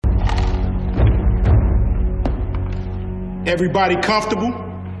Everybody comfortable?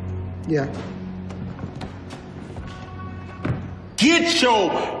 Yeah. Get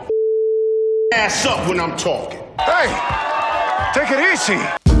your ass up when I'm talking. Hey, take it easy.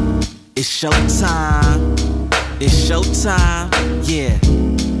 It's showtime. It's showtime. Yeah.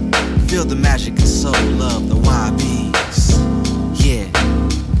 Feel the magic and soul of the YBs. Yeah.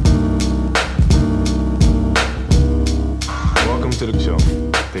 Welcome to the show.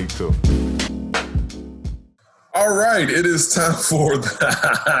 Take two. All right, it is time for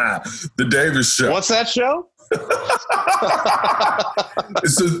the Davis Show. What's that show?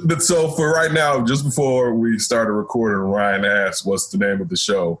 So for right now, just before we started recording, Ryan asked, what's the name of the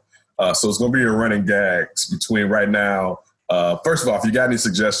show? So it's going to be a running gags between right now. First of all, if you got any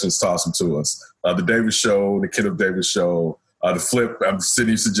suggestions, toss them to us. The Davis Show, the Kid of Davis Show, the flip,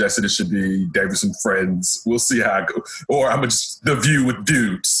 Sydney suggested it should be Davis and Friends. We'll see how it goes. Or I'm just The View with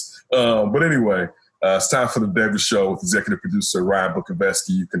Dudes. But anyway, it's time for the Davis Show with executive producer Ryan Bukoveski.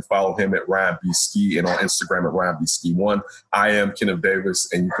 You can follow him at Ryan B. Ski and on Instagram at Ryan B. Ski 1. I am Kenneth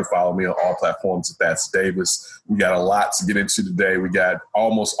Davis, and you can follow me on all platforms at That's Davis. We got a lot to get into today. We got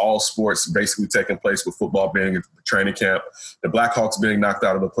almost all sports basically taking place, with football being at the training camp, the Blackhawks being knocked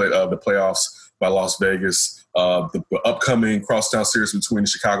out of the playoffs by Las Vegas, the upcoming crosstown series between the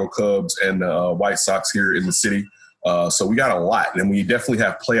Chicago Cubs and the White Sox here in the city. So we got a lot, and we definitely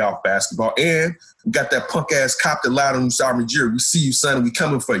have playoff basketball, and we got that punk ass cop that lied on Usama Jiri. We see you, son, and we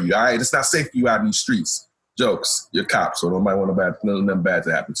coming for you. All right, it's not safe for you out in these streets. Jokes, you're cops, so nobody want nothing bad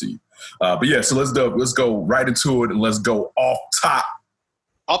to happen to you. But yeah, so let's go right into it, and let's go off top.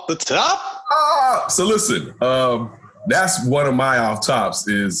 Off the top? So listen, that's one of my off tops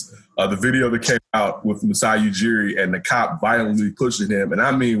is the video that came out with Masai Ujiri and the cop violently pushing him, and I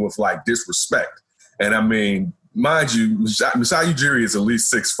mean with like disrespect, and I mean. Mind you, Masai Ujiri is at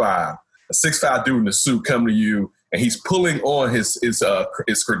least 6'5", a 6'5" dude in a suit coming to you, and he's pulling on his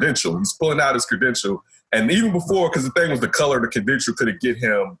credential. He's pulling out his credential, and even before, because the thing was the color of the credential couldn't get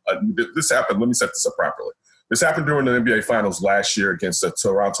him. This happened. Let me set this up properly. This happened during the NBA Finals last year against the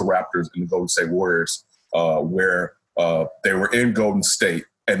Toronto Raptors and the Golden State Warriors, where they were in Golden State,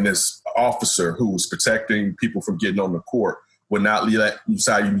 and this officer who was protecting people from getting on the court would not let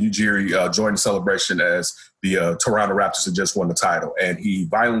Masai Ujiri join the celebration as the Toronto Raptors had just won the title. And he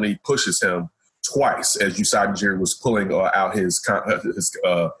violently pushes him twice as Masai Ujiri was pulling out his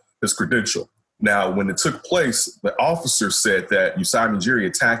credential. Now, when it took place, the officer said that Masai Ujiri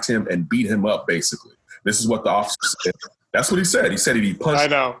attacked him and beat him up, basically. This is what the officer said. That's what he said. He said he punched. I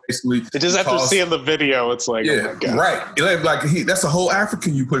know. Basically, it just after seeing the video, it's like, yeah, oh my God. Right. Like that's a whole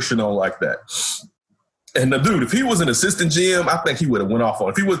African you pushing on like that. And the dude, if he was an assistant GM, I think he would have went off on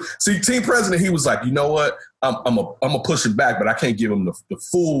it. If he was, team president, he was like, you know what, I'm a push him back, but I can't give him the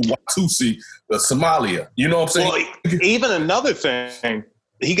full Watusi, the Somalia. You know what I'm saying? Well, even another thing,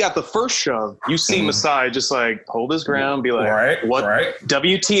 he got the first shove. You see Masai just like hold his ground, be like, what? Right.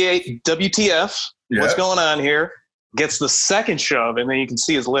 WTF? Yeah. What's going on here? Gets the second shove, and then you can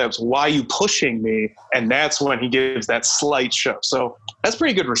see his lips. Why are you pushing me? And that's when he gives that slight shove. So that's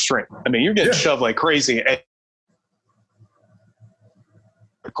pretty good restraint. I mean, you're getting shoved like crazy.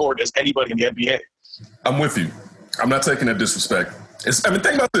 Record as anybody in the NBA. I'm with you. I'm not taking that disrespect.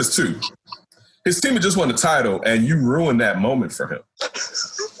 Think about this too. His team had just won the title, and you ruined that moment for him.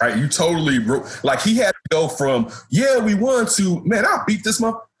 Right? You totally like he had to go from we won to man, I beat this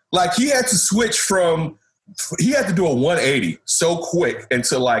month. Like he had to switch from. He had to do a 180 so quick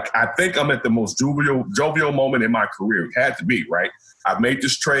into like, I think I'm at the most jovial moment in my career. It had to be, right? I've made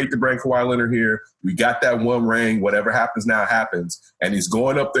this trade to bring Kawhi Leonard here. We got that one ring. Whatever happens now happens. And he's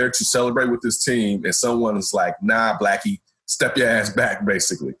going up there to celebrate with his team. And someone is like, nah, Blackie, step your ass back,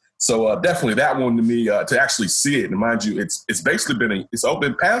 basically. So definitely that one to me, to actually see it. And mind you, it's basically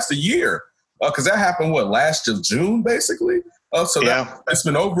been past a year. Because that happened, last June, basically? It's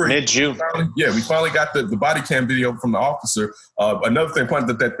been over mid-June. We finally got the body cam video from the officer. Another thing,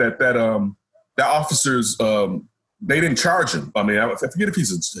 that officers they didn't charge him. I mean, I forget if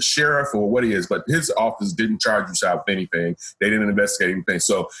he's a sheriff or what he is, but his office didn't charge you with anything. They didn't investigate anything.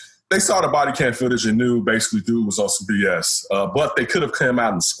 So they saw the body cam footage and knew basically dude was on some BS. But they could have come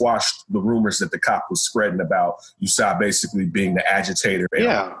out and squashed the rumors that the cop was spreading about Usai basically being the agitator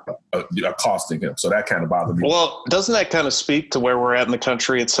and accosting him. So that kind of bothered me. Well, doesn't that kind of speak to where we're at in the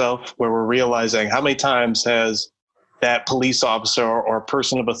country itself, where we're realizing how many times has that police officer or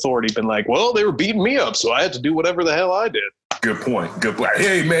person of authority been like, well, they were beating me up, so I had to do whatever the hell I did. Good point. Good point.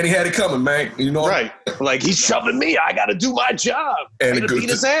 Hey, man, he had it coming, man. You know, right? Like he's shoving me. I got to do my job. And to beat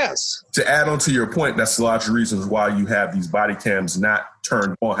his ass. To add on to your point, that's a lot of reasons why you have these body cams not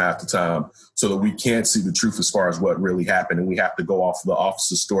turned on half the time, so that we can't see the truth as far as what really happened, and we have to go off the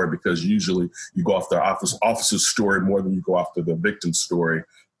officer's story, because usually you go off the officer's story more than you go after the victim's story.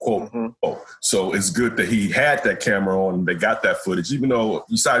 Quote. So it's good that he had that camera on and they got that footage, even though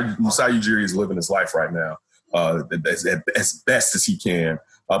Masai Ujiri is living his life right now as best as he can.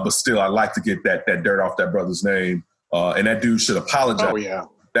 But still, I like to get that dirt off that brother's name. And that dude should apologize. Oh, yeah.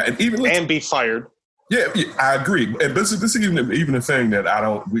 And be fired. Yeah, I agree. And this is even a thing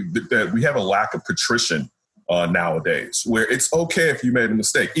that we have a lack of patrician nowadays, where it's okay if you made a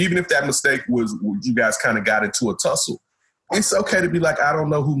mistake. Even if that mistake was you guys kind of got into a tussle. It's okay to be like, I don't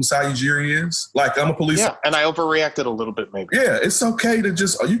know who Masai Ujiri is. Like, I'm a police. Yeah, and I overreacted a little bit, maybe. Yeah, it's okay to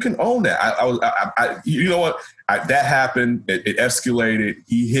just, you can own that. You know what? That happened. It escalated.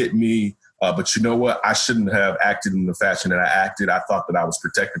 He hit me. But you know what? I shouldn't have acted in the fashion that I acted. I thought that I was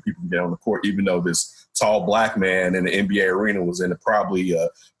protecting people from getting on the court, even though this tall black man in the NBA arena was in probably a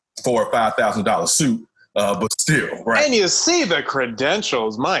 $4,000 or $5,000 suit. But still, right? And you see the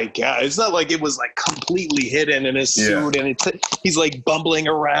credentials. My God, it's not like it was like completely hidden in his suit, and he's like bumbling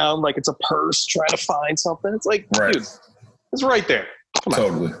around like it's a purse trying to find something. It's like, dude, it's right there.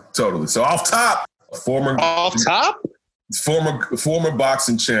 Totally. So off top, former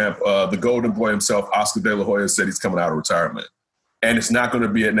boxing champ, the Golden Boy himself, Oscar De La Hoya, said he's coming out of retirement, and it's not going to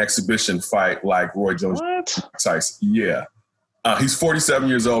be an exhibition fight like Roy Jones. Tyson. Yeah, he's 47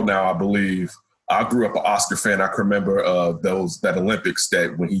 years old now, I believe. I grew up an Oscar fan. I can remember that Olympics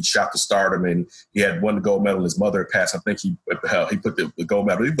that when he shot the stardom and he had won the gold medal. His mother passed. I think he put the gold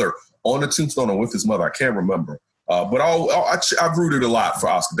medal either on the tombstone or with his mother. I can't remember. But I've rooted a lot for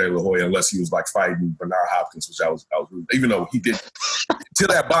Oscar De La Hoya, unless he was like fighting Bernard Hopkins, which I was rooting. Even though he did till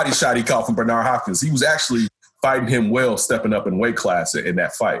that body shot he caught from Bernard Hopkins, he was actually fighting him well, stepping up in weight class in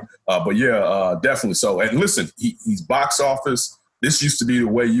that fight. But yeah, definitely so. And listen, he's box office. This used to be the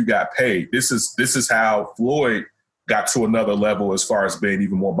way you got paid. This is how Floyd got to another level as far as being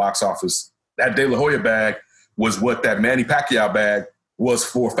even more box office. That De La Hoya bag was what that Manny Pacquiao bag was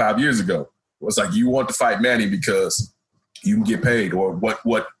 4 or 5 years ago. It was like, you want to fight Manny because you can get paid, or what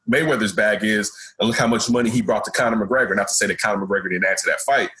Mayweather's bag is, and look how much money he brought to Conor McGregor. Not to say that Conor McGregor didn't add to that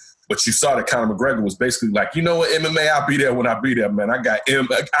fight, but you saw that Conor McGregor was basically like, you know what, MMA, I'll be there when I be there, man. I got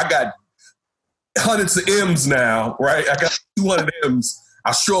hundreds of M's now, right? I got 200 M's.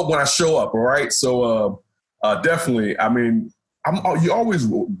 I show up when I show up, all right? So definitely, I mean, you always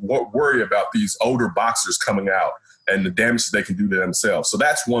worry about these older boxers coming out and the damage that they can do to themselves. So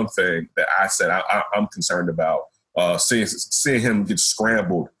that's one thing that I said I'm concerned about, seeing him get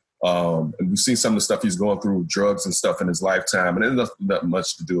scrambled. And we've seen some of the stuff he's going through, drugs and stuff in his lifetime, and it has nothing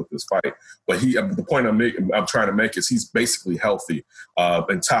much to do with this fight. But the point I'm trying to make is he's basically healthy.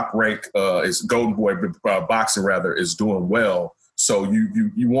 And Top Rank is Golden Boy boxing rather is doing well. So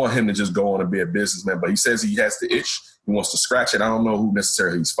you want him to just go on and be a businessman. But he says he has the itch. He wants to scratch it. I don't know who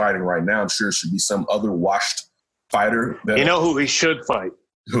necessarily he's fighting right now. I'm sure it should be some other washed fighter. You know who he should fight?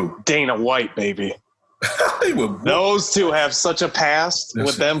 Who? Dana White, baby. Those two have such a past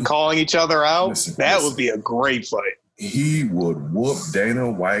with them calling each other out. That would be a great fight. He would whoop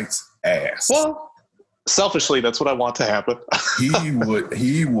Dana White's ass. Well, selfishly, that's what I want to happen. He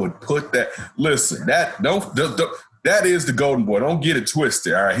would put that. Listen, that is the Golden Boy. Don't get it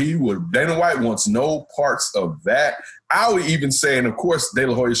twisted. All right, Dana White wants no parts of that. I would even say, and of course, De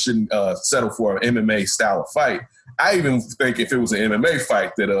La Hoya shouldn't settle for an MMA style of fight. I even think if it was an MMA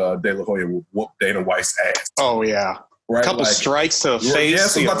fight that De La Hoya would whoop Dana White's ass. Oh, yeah. Right? A couple strikes to the face.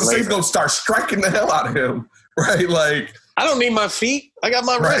 Yes, I'm about to say he's going to start striking the hell out of him. Right? Like, I don't need my feet. I got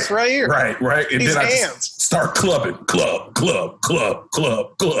my wrist right here. Right. And these then hands. I just start clubbing. Club.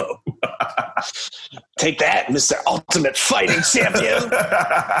 Take that, Mr. Ultimate Fighting Champion.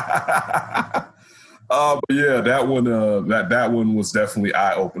 But yeah, that one that one was definitely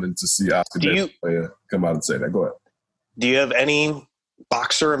eye-opening to see Oscar come out and say that. Go ahead. Do you have any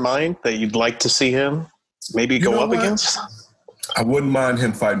boxer in mind that you'd like to see him maybe go up against? I wouldn't mind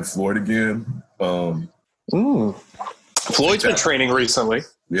him fighting Floyd again. Floyd's been training recently.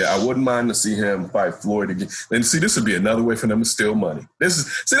 Yeah, I wouldn't mind to see him fight Floyd again. And see, this would be another way for them to steal money. This is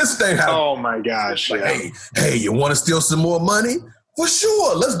the thing. Oh my gosh! Like, hey, you want to steal some more money? For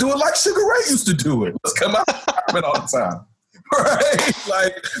sure. Let's do it like Sugar Ray used to do it. Let's come out all the time. Right?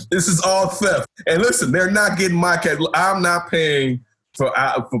 Like, this is all theft. And listen, they're not getting my cash. I'm not paying for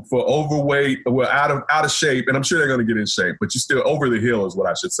overweight, well, out of shape, and I'm sure they're going to get in shape, but you still over the hill is what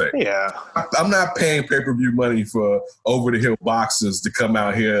I should say. Yeah, I'm not paying pay-per-view money for over the hill boxers to come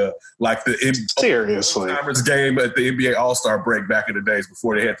out here like the seriously game at the NBA All-Star break back in the days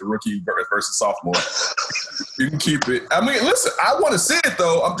before they had the rookie versus sophomore. You can keep it. I mean, listen, I want to see it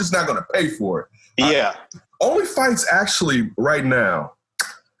though. I'm just not going to pay for it. Yeah. Only fights actually right now.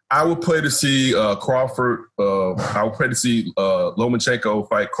 I would pay to see Crawford. I would pay to see Lomachenko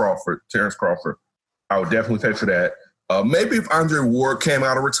fight Crawford, Terrence Crawford. I would definitely pay for that. Maybe if Andre Ward came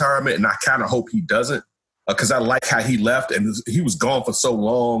out of retirement, and I kind of hope he doesn't, because I like how he left, and he was gone for so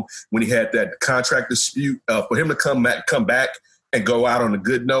long when he had that contract dispute. For him to come back and go out on a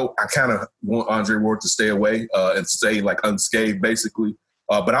good note, I kind of want Andre Ward to stay away and stay like unscathed, basically.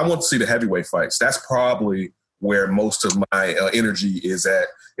 But I want to see the heavyweight fights. That's probably where most of my energy is at,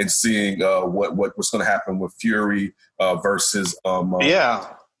 in seeing what's going to happen with Fury versus Wilder.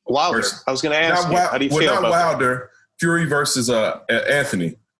 I was going to ask you, how do you feel about Wilder, that? Fury versus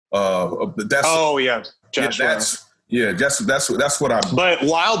Anthony. That's what I'm. But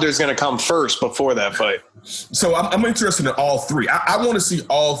Wilder's going to come first before that fight. So I'm interested in all three. I want to see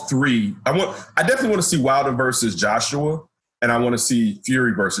all three. I definitely want to see Wilder versus Joshua, and I want to see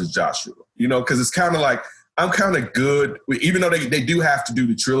Fury versus Joshua. You know, because it's kind of like, I'm kind of good, even though they do have to do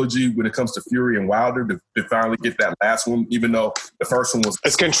the trilogy when it comes to Fury and Wilder to finally get that last one, even though the first one was...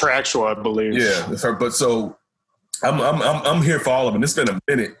 It's contractual, I believe. Yeah, but so I'm here for all of them. It's been a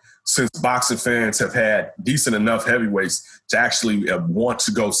minute since boxing fans have had decent enough heavyweights to actually want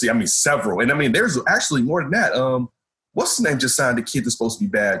to go see. I mean, several. And I mean, there's actually more than that. What's his name just signed the kid that's supposed to be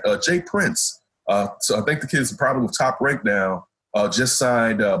bad? Jay Prince. So I think the kid's probably with Top Rank now. Just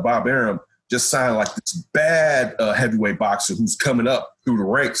signed Bob Arum. Just signed like this bad heavyweight boxer who's coming up through the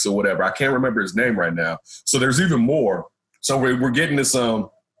ranks or whatever. I can't remember his name right now. So there's even more. So we're getting this, I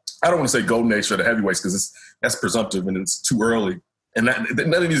don't want to say golden age for the heavyweights because that's presumptive and it's too early. And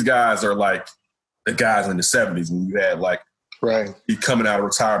none of these guys are like the guys in the 70s when you had like he coming out of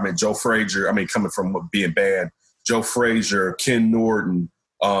retirement, Joe Frazier, coming from being banned, Joe Frazier, Ken Norton,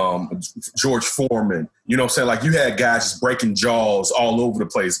 George Foreman, you know what I'm saying? Like you had guys just breaking jaws all over the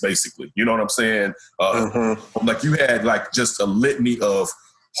place, basically. You know what I'm saying? Like you had like just a litany of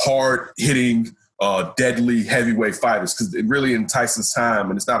hard-hitting, deadly heavyweight fighters. Because really in Tyson's time,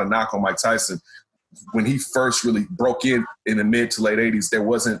 and it's not a knock on Mike Tyson, when he first really broke in the mid to late 80s, there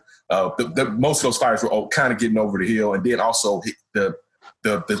wasn't most of those fighters were kind of getting over the hill, and then also the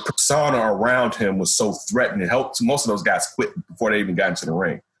persona around him was so threatening. Helped most of those guys quit before they even got into the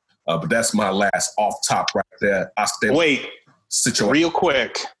ring. But that's my last off top right there. Situation. Real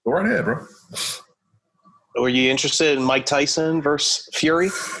quick. Go right ahead, bro. Were you interested in Mike Tyson versus Fury?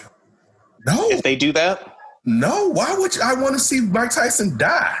 No. If they do that? No. Why would I want to see Mike Tyson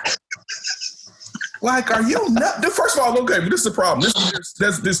die? Like, are you nuts? First of all, okay, but this is the problem.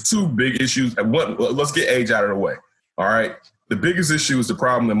 There's two big issues. And let's get age out of the way. All right. The biggest issue is the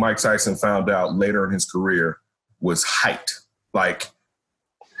problem that Mike Tyson found out later in his career was height. Like,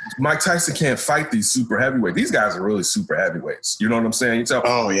 Mike Tyson can't fight these super heavyweights. These guys are really super heavyweights. You know what I'm saying?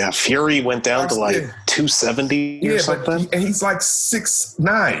 Fury went down to like 270 or something. And he's like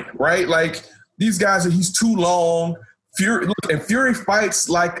 6'9", right? Like, these guys, he's too long. Fury fights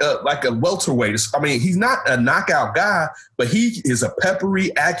like a welterweight. He's not a knockout guy, but he is a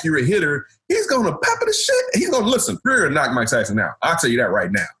peppery, accurate hitter. He's going to pepper the shit. He's going to listen. Fury will knock Mike Tyson out. I'll tell you that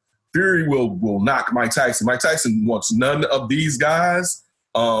right now. Fury will knock Mike Tyson. Mike Tyson wants none of these guys.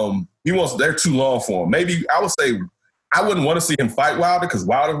 They're too long for him. Maybe I would say I wouldn't want to see him fight Wilder because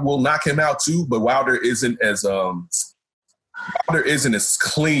Wilder will knock him out too, but Wilder isn't as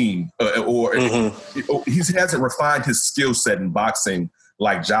clean he hasn't refined his skill set in boxing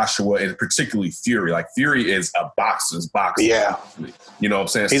like Joshua and particularly Fury. Like Fury is a boxer's boxer. Yeah. You know what I'm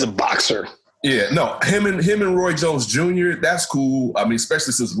saying? He's a boxer. Yeah, no, him and Roy Jones Jr., that's cool.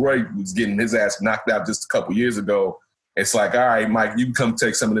 Especially since Roy was getting his ass knocked out just a couple years ago. It's like, all right, Mike, you can come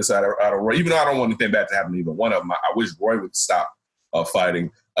take some of this out of Roy. Even though I don't want anything bad to happen to either one of them, I wish Roy would stop fighting.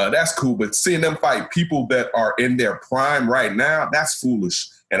 That's cool, but seeing them fight people that are in their prime right now, that's foolish.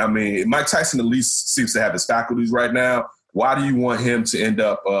 And Mike Tyson at least seems to have his faculties right now. Why do you want him to end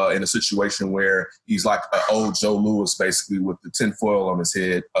up in a situation where he's like an old Joe Louis, basically, with the tinfoil on his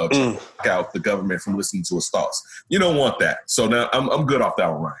head, to knock out the government from listening to his thoughts? You don't want that. So now I'm good off that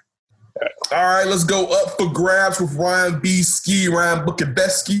one, Ryan. All right, let's go up for grabs with Ryan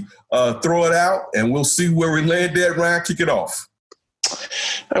Bukabeski. Throw it out, and we'll see where we land at. Ryan, kick it off. All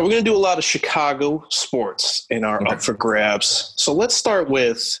right, we're going to do a lot of Chicago sports in our up for grabs. So let's start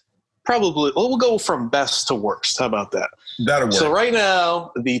with we'll go from best to worst. How about that? That'll work. So right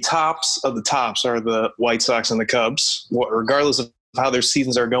now, the tops of the tops are the White Sox and the Cubs. Regardless of how their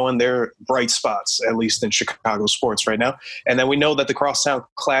seasons are going, they're bright spots, at least in Chicago sports right now. And then we know that the Crosstown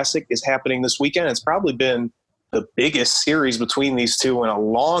Classic is happening this weekend. It's probably been the biggest series between these two in a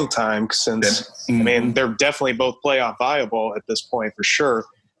long time since, I mean, they're definitely both playoff viable at this point for sure.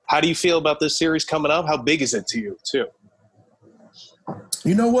 How do you feel about this series coming up? How big is it to you, too?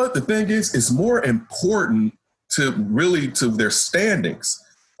 You know what? The thing is, it's more important to their standings.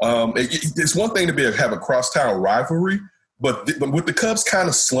 It's one thing to have a crosstown rivalry, but with the Cubs kind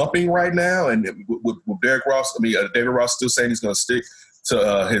of slumping right now, and with David Ross still saying he's going to stick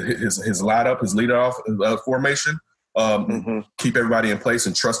to his leadoff formation, keep everybody in place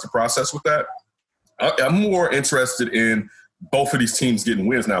and trust the process with that. I'm more interested in both of these teams getting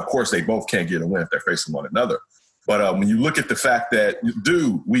wins. Now, of course, they both can't get a win if they're facing one another. But when you look at the fact that,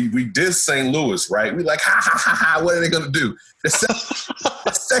 dude, we did St. Louis, right? We like, what are they going to do? They're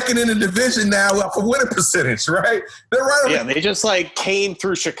second in the division now for winning percentage, right? They're right. Yeah, they just like came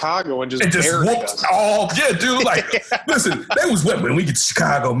through Chicago and just whooped all. Yeah, dude, like, listen, they was when we get to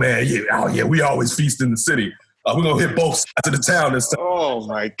Chicago, man. Yeah, we always feast in the city. We're going to hit both sides of the town this time. Oh,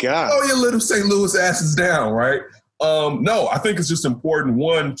 my God. Oh, you little St. Louis asses down, right? No, I think it's just important,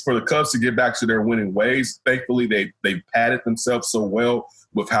 one, for the Cubs to get back to their winning ways. Thankfully, they padded themselves so well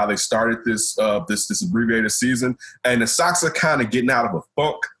with how they started this abbreviated season. And the Sox are kind of getting out of a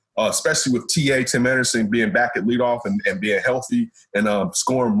funk, especially with Tim Anderson being back at leadoff and being healthy and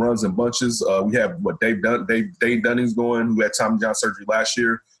scoring runs in bunches. We have Dave Dunning's going, who had Tommy John surgery last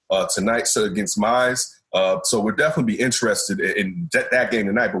year, tonight against Mize. So we'll definitely be interested in that game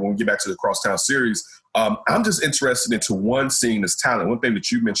tonight. But when we get back to the Crosstown series, I'm just interested into seeing this talent. One thing that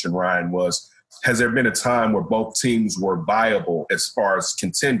you mentioned, Ryan, was, has there been a time where both teams were viable as far as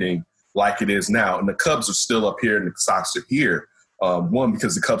contending like it is now? And the Cubs are still up here and the Sox are here. One,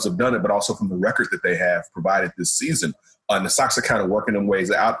 because the Cubs have done it, but also from the record that they have provided this season. And the Sox are kind of working their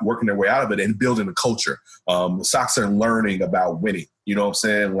way out of it and building a culture. The Sox are learning about winning. You know what I'm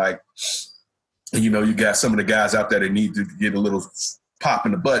saying? Like, you got some of the guys out there that need to get a little pop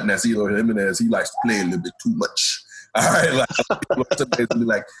in the butt, and that's Eloy Jimenez. He likes to play a little bit too much. All right, like, be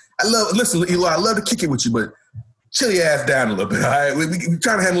like, listen, Eloy, I love to kick it with you, but chill your ass down a little bit. All right, we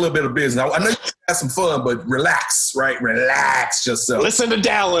trying to have a little bit of business. I know you have some fun, but relax, right? Relax yourself. Listen to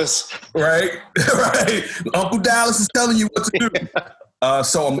Dallas, right? Right. Uncle Dallas is telling you what to do.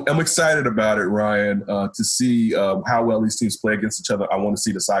 So I'm excited about it, Ryan, to see how well these teams play against each other. I want to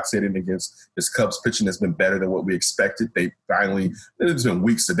see the Sox hitting against this Cubs pitching has been better than what we expected. It's been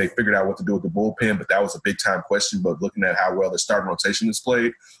weeks that they figured out what to do with the bullpen, but that was a big-time question. But looking at how well the starting rotation is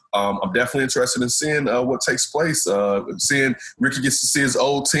played, I'm definitely interested in seeing what takes place. Seeing Ricky gets to see his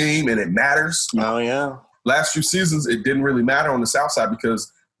old team, and it matters. Oh, yeah. Last few seasons, it didn't really matter on the South side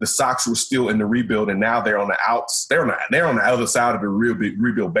because the Sox were still in the rebuild, and now they're on the outs. They're on the other side of the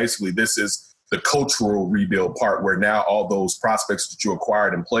rebuild. Basically, this is the cultural rebuild part where now all those prospects that you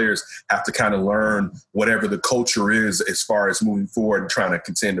acquired and players have to kind of learn whatever the culture is as far as moving forward and trying to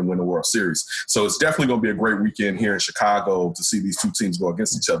contend and win the World Series. So it's definitely going to be a great weekend here in Chicago to see these two teams go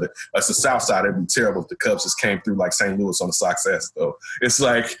against each other. As the South side, it'd be terrible if the Cubs just came through like St. Louis on the Sox ass, though. It's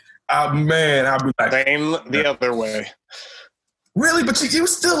like, I'd be like, same the other way. Really, but you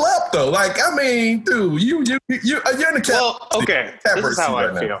still up though. Like, I mean, dude, you're in the cap. Well, okay, this is how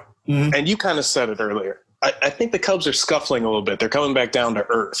I feel, and you kind of said it earlier. I think the Cubs are scuffling a little bit. They're coming back down to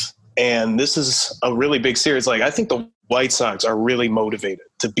earth, and this is a really big series. Like, I think the White Sox are really motivated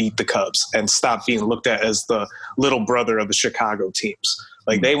to beat the Cubs and stop being looked at as the little brother of the Chicago teams.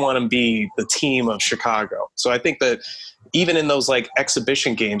 Like, they want to be the team of Chicago. So I think that even in those like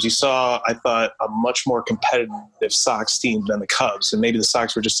exhibition games, you saw, I thought, a much more competitive Sox team than the Cubs. And maybe the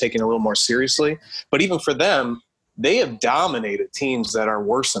Sox were just taking it a little more seriously. But even for them, they have dominated teams that are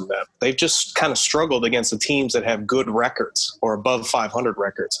worse than them. They've just kind of struggled against the teams that have good records or above 500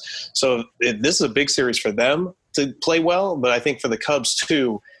 records. So this is a big series for them to play well. But I think for the Cubs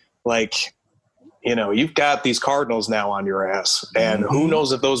too, like, you've got these Cardinals now on your ass. And who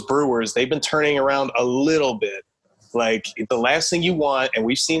knows if those Brewers, they've been turning around a little bit. Like, the last thing you want, and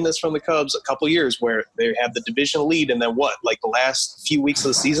we've seen this from the Cubs a couple of years where they have the division lead, and then what? Like, the last few weeks of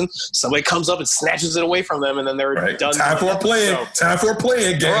the season, somebody comes up and snatches it away from them, and then they're done. Time for a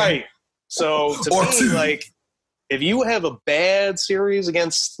playing game. Right. So, to me, like, if you have a bad series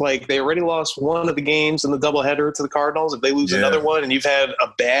against, like, they already lost one of the games in the doubleheader to the Cardinals, if they lose another one, and you've had a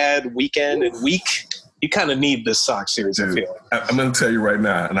bad weekend and week, you kind of need this Sox series, I feel like. I'm going to tell you right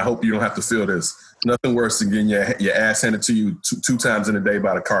now, and I hope you don't have to feel this. Nothing worse than getting your ass handed to you two times in a day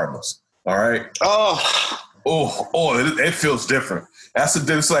by the Cardinals. All right? It feels different.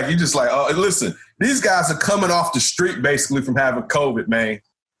 It's like, you just like, oh, listen, these guys are coming off the street basically from having COVID, man.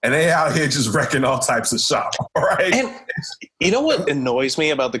 And they out here just wrecking all types of shop, all right? And you know what annoys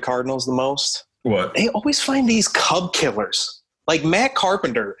me about the Cardinals the most? What? They always find these Cub killers. Like Matt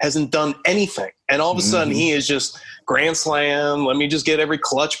Carpenter hasn't done anything. And all of a sudden he is just grand slam. Let me just get every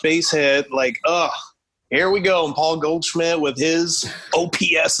clutch base hit. Like, here we go. And Paul Goldschmidt with his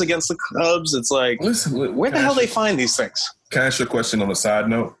OPS against the Cubs. It's like, listen, where the hell they find these things? Can I ask you a question on a side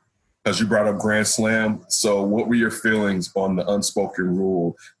note? Because you brought up Grand Slam. So what were your feelings on the unspoken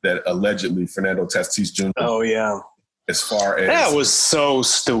rule that allegedly Fernando Tatis Jr. Oh, yeah. As far as that was so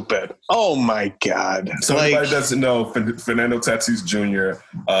stupid. Oh my God! So everybody doesn't know Fernando Tatis Jr.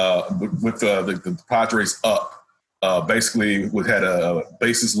 With the Padres up, basically had a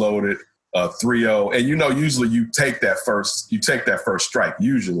bases loaded 3-0, and usually you take that first strike.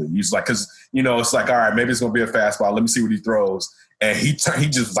 Usually, like, because it's like, all right, maybe it's gonna be a fastball. Let me see what he throws, and he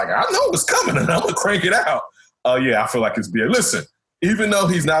just was like, I know it's coming, and I'm gonna crank it out. I feel like it's being listen. Even though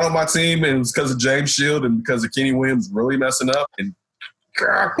he's not on my team and it's because of James Shield and because of Kenny Williams really messing up. And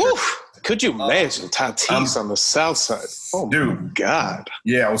could you imagine Tatis on the south side? Oh, dude, my God.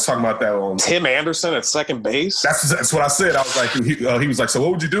 Yeah, I was talking about that on Tim Anderson at second base. That's what I said. I was like, he was like, so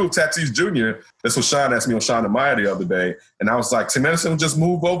what would you do with Tatis Jr.? That's what Sean asked me on Sean and Maya the other day. And I was like, Tim Anderson will just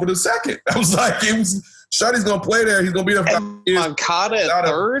move over to second. I was like, Shotty's gonna play there. He's gonna be there. And Moncada at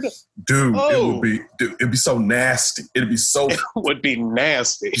third, dude. It'd be so nasty. It would be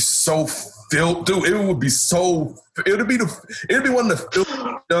nasty. So filthy, dude. It would be one of the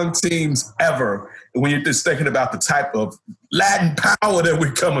filthiest young teams ever. When you're just thinking about the type of Latin power that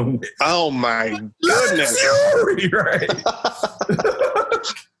we're coming with. Oh my goodness, Fury, right?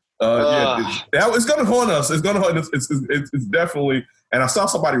 It's gonna haunt us. It's gonna haunt us. It's definitely. And I saw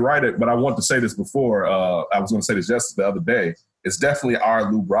somebody write it, but I wanted to say this before. I was going to say this just the other day. It's definitely our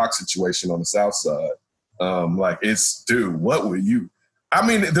Lou Brock situation on the South Side. What were you? I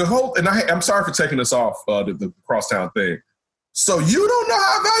mean, I'm sorry for taking this off the crosstown thing. So you don't know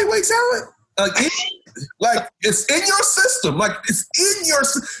how to evaluate talent? Like it's in your system. Like it's in your.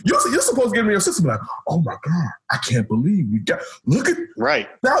 You're supposed to get in your system. Like, oh my God, I can't believe we got. Look at right.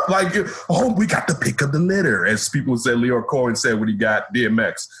 Now, like, we got the pick of the litter, as people said. Leo Cohen said when he got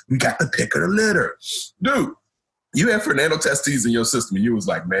DMX, we got the pick of the litter, dude. You had Fernando Tatis in your system, and you was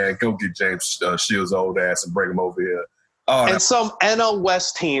like, man, go get James Shields' old ass and bring him over here. And some NL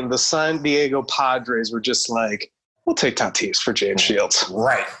West team, the San Diego Padres, were just like, we'll take Tatis for James Shields.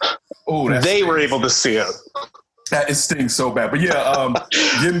 Right. Oh, they were able to see it. It stings so bad. But yeah,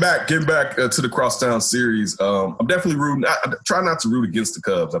 getting back to the Crosstown series, I'm definitely rooting. I try not to root against the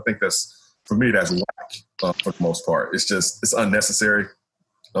Cubs. I think that's whack for the most part. It's unnecessary.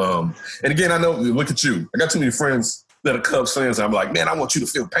 And again, I know, look at you. I got too many friends that are Cubs fans. And I'm like, man, I want you to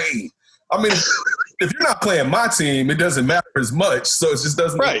feel pain. I mean, if you're not playing my team, it doesn't matter as much. So it just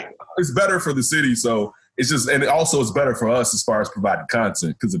doesn't. Right. It's better for the city. So it's just, and it also is better for us as far as providing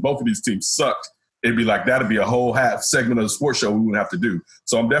content. Because if both of these teams sucked, it'd be like, that'd be a whole half segment of the sports show we wouldn't have to do.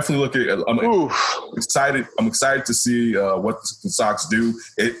 So I'm definitely I'm excited. I'm excited to see what the Sox do.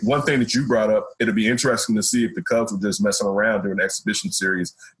 One thing that you brought up, it'll be interesting to see if the Cubs were just messing around during the exhibition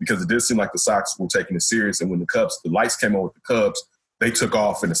series, because it did seem like the Sox were taking it serious. And when the lights came on with the Cubs, they took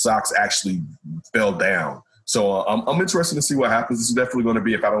off and the Sox actually fell down. So I'm interested to see what happens. This is definitely going to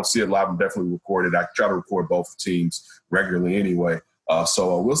be, if I don't see it live, I'm definitely record it. I try to record both teams regularly anyway.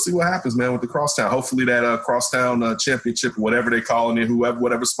 So we'll see what happens, man, with the Crosstown. Hopefully that Crosstown championship, whatever they call it,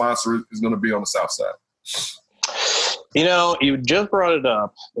 whatever sponsor is going to be on the South Side. You just brought it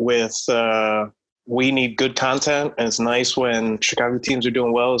up with we need good content, and it's nice when Chicago teams are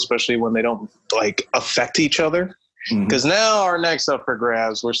doing well, especially when they don't affect each other. Because now our next up for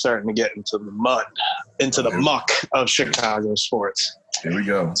grabs, we're starting to get into the mud, into the muck of Chicago sports. Here we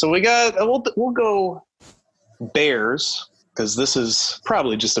go. So we'll go Bears, because this is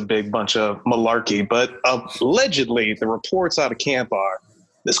probably just a big bunch of malarkey. But allegedly, the reports out of camp are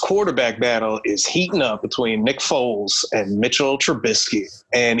this quarterback battle is heating up between Nick Foles and Mitchell Trubisky.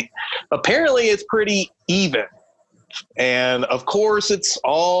 And apparently it's pretty even. And, of course, it's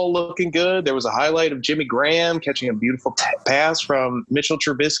all looking good. There was a highlight of Jimmy Graham catching a beautiful pass from Mitchell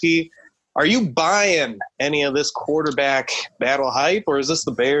Trubisky. Are you buying any of this quarterback battle hype, or is this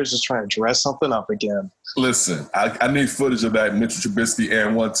the Bears just trying to dress something up again? Listen, I need footage of that Mitchell Trubisky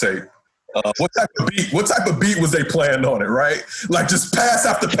and one tape. What type of beat was they playing on it, right? Like just pass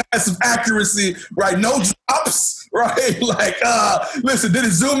after pass of accuracy, right? No drops, right? Like, listen, did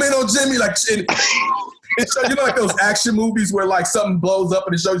it zoom in on Jimmy? Like, it shows, you know, like those action movies where like something blows up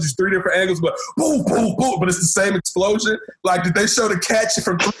and it shows you 3 different angles, but boom, boom, boom, but it's the same explosion. Like, did they show the catch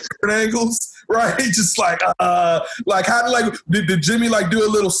from 3 different angles? Right? Just like how did Jimmy like do a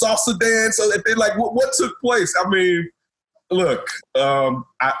little salsa dance? So if they like, what took place? I mean, look,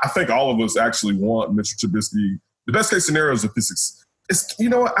 I think all of us actually want Mitchell Trubisky. The best case scenario is if it's you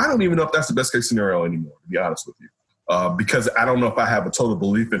know what? I don't even know if that's the best case scenario anymore, to be honest with you, because I don't know if I have a total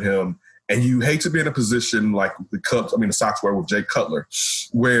belief in him. And you hate to be in a position like the Sox were with Jay Cutler,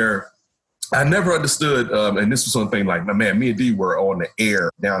 where I never understood, and this was something like, me and D were on the air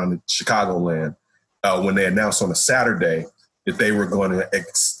down in the Chicagoland when they announced on a Saturday that they were going to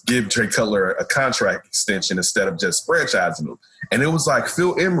give Jay Cutler a contract extension instead of just franchising him. And it was like,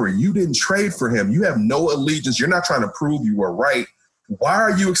 Phil Emery, you didn't trade for him. You have no allegiance. You're not trying to prove you were right. Why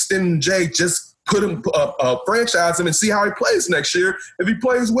are you extending Jay? Just put him, franchise him and see how he plays next year. If he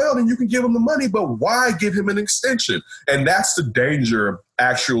plays well, then you can give him the money, but why give him an extension? And that's the danger,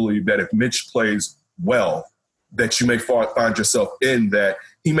 actually, that if Mitch plays well, that you may find yourself in, that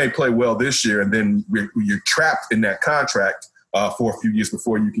he may play well this year and then you're trapped in that contract for a few years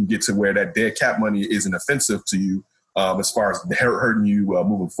before you can get to where that dead cap money isn't offensive to you as far as hurting you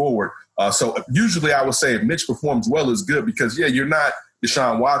moving forward. So usually I would say if Mitch performs well, is good because, you're not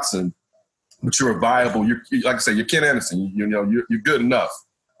Deshaun Watson, but you're a viable, you're like I say, you're Ken Anderson. You're good enough.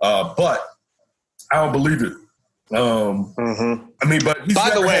 But I don't believe it. I mean, but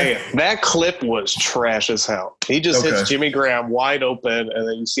by the way, that clip was trash as hell. He just hits Jimmy Graham wide open, and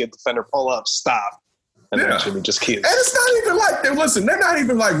then you see a defender pull up, stop, and then Jimmy just kills. And it's not even like they're not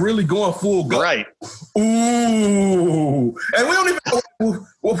even like really going full go. Right. Ooh, and we don't even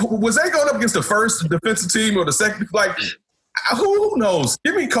was they going up against the first defensive team or the second? Like, who knows?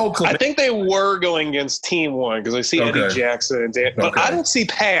 Give me Cole Clement. I think they were going against Team 1 because I see Eddie Jackson and Dan, but I don't see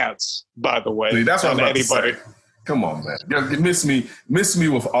pads. By the way, see, that's what I'm anybody. Come on, man. You miss me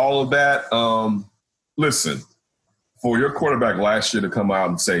with all of that. Listen, for your quarterback last year to come out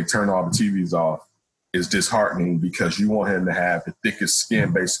and say turn all the TVs off is disheartening because you want him to have the thickest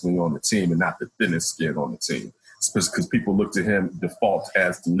skin basically on the team and not the thinnest skin on the team. It's because people look to him default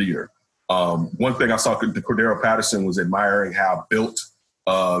as the leader. One thing I saw Cordero Patterson was admiring how built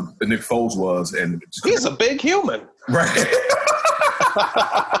Nick Foles was, and he's a big human, right?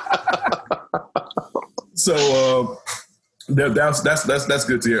 So that's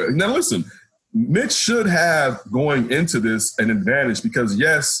good to hear. Now listen, Mitch should have going into this an advantage because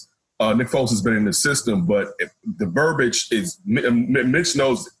yes, Nick Foles has been in the system, but the verbiage is Mitch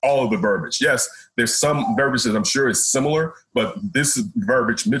knows all of the verbiage. Yes, there's some verbiage that I'm sure is similar, but this is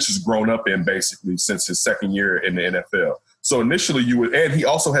verbiage Mitch has grown up in basically since his second year in the NFL. So initially and he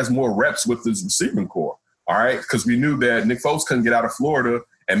also has more reps with his receiving core. All right, because we knew that Nick Foles couldn't get out of Florida,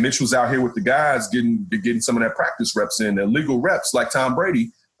 and Mitch was out here with the guys getting some of that practice reps in, illegal reps like Tom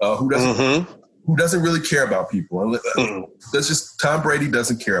Brady, who doesn't really care about people. That's just Tom Brady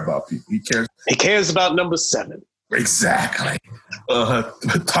doesn't care about people. He cares about number 7. Exactly.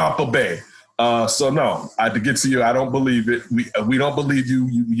 Tampa Bay. So no, to get to you, I don't believe it. We don't believe you.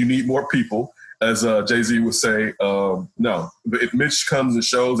 You need more people, as Jay-Z would say. No, if Mitch comes and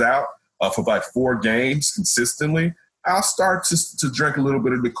shows out for like 4 games consistently, I'll start to drink a little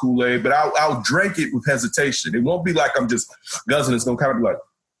bit of the Kool-Aid, but I'll drink it with hesitation. It won't be like I'm just guzzling. It's gonna kind of be like,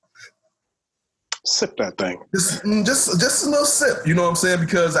 sip that thing. Just a little sip. You know what I'm saying?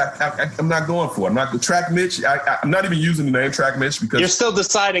 Because I'm not going for it. I'm not going to track Mitch. I'm not even using the name track Mitch because you're still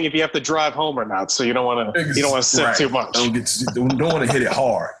deciding if you have to drive home or not. So you don't want to sip too much. Don't want to hit it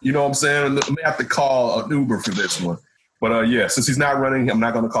hard. You know what I'm saying? I may have to call an Uber for this one. But since he's not running, I'm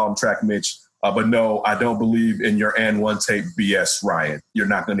not going to call him track Mitch. But no, I don't believe in your and one tape BS, Ryan. You're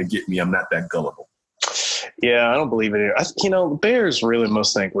not going to get me. I'm not that gullible. Yeah, I don't believe it. The Bears really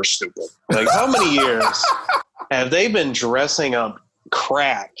must think we're stupid. Like, how many years have they been dressing up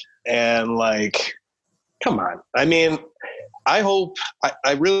crack? And, like, come on. I mean, I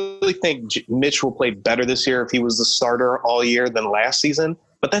really think Mitch will play better this year if he was the starter all year than last season.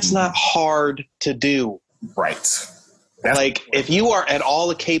 But that's not hard to do. Right. If you are at all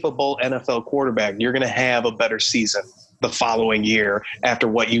a capable NFL quarterback, you're going to have a better season the following year after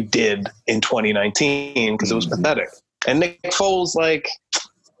what you did in 2019 because it was pathetic. And Nick Foles, I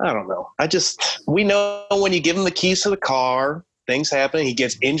don't know. We know when you give him the keys to the car, things happen. He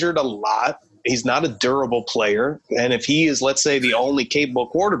gets injured a lot. He's not a durable player. And if he is, let's say, the only capable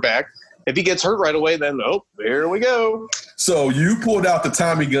quarterback, if he gets hurt right away, then, there we go. So you pulled out the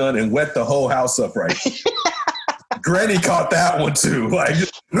Tommy gun and wet the whole house up, right? Granny caught that one too. Like,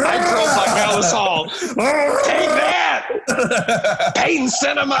 I drove by Dallas Hall. Take that! Peyton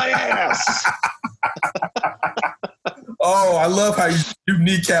sent him my ass. Oh, I love how you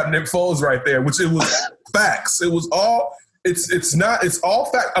kneecap Nick Foles right there, which it was facts. It was all. It's all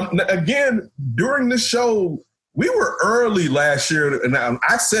fact. Again, during the show, we were early last year, and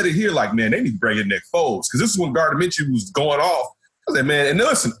I said it here like, man, they need to bring in Nick Foles because this is when Gardner Minshew was going off. I said, man, and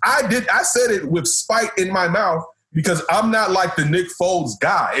listen, I said it with spite in my mouth because I'm not like the Nick Foles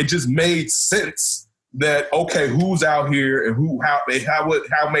guy. It just made sense that, okay, who's out here and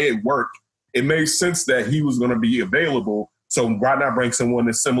how may it work? It made sense that he was going to be available. So why not bring someone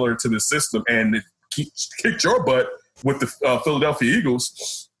that's similar to the system and kick your butt with the Philadelphia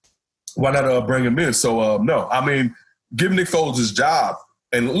Eagles? Why not bring him in? So, no, I mean, give Nick Foles his job.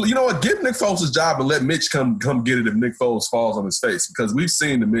 And you know what? Give Nick Foles his job and let Mitch come get it if Nick Foles falls on his face because we've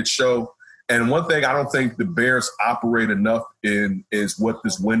seen the Mitch show. And one thing I don't think the Bears operate enough in is what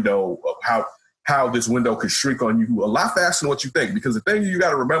this window of how this window could shrink on you a lot faster than what you think. Because the thing you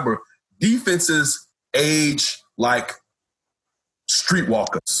got to remember, defenses age like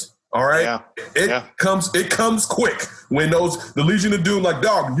streetwalkers. All right. Yeah. It comes quick when the Legion of Doom, like,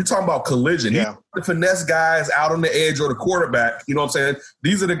 dog, you're talking about collision. Yeah. The finesse guys out on the edge or the quarterback, you know what I'm saying?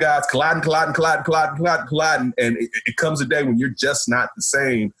 These are the guys colliding. And it comes a day when you're just not the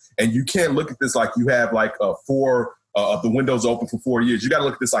same. And you can't look at this like you have like the window's open for 4 years. You got to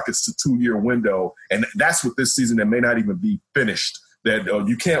look at this like it's a 2-year window. And that's what this season that may not even be finished. That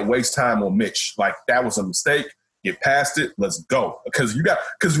you can't waste time on Mitch. Like, that was a mistake. Get past it. Let's go. Because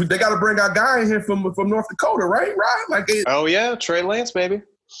they got to bring our guy in here from North Dakota, right? Right? Like, oh yeah, Trey Lance, baby.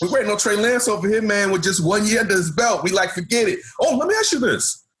 We're waiting on Trey Lance over here, man, with just 1 year under his belt. We forget it. Oh, let me ask you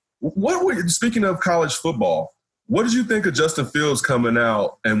this: speaking of college football, what did you think of Justin Fields coming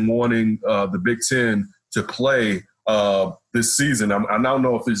out and wanting the Big Ten to play this season? I don't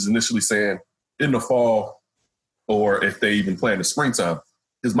know if he's initially saying in the fall or if they even play in the springtime.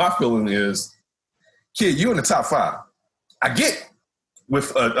 Because my feeling is, kid, you're in the top 5. I get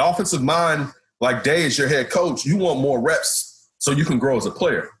with an offensive mind like Day as your head coach, you want more reps so you can grow as a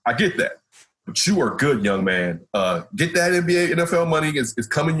player. I get that. But you are good, young man. Get that NBA, NFL money is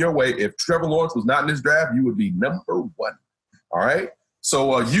coming your way. If Trevor Lawrence was not in this draft, you would be number 1. All right?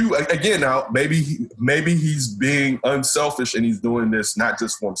 So you, again, now, maybe he's being unselfish and he's doing this not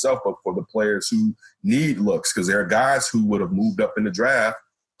just for himself, but for the players who need looks because there are guys who would have moved up in the draft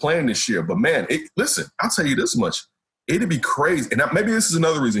playing this year. But, man, listen, I'll tell you this much. It'd be crazy. And maybe this is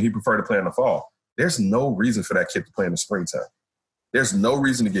another reason he preferred to play in the fall. There's no reason for that kid to play in the springtime. There's no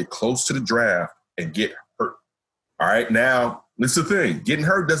reason to get close to the draft and get hurt. All right? Now, this is the thing. Getting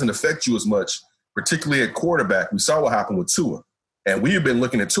hurt doesn't affect you as much, particularly at quarterback. We saw what happened with Tua. And we have been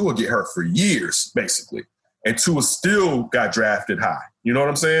looking at Tua get hurt for years, basically. And Tua still got drafted high. You know what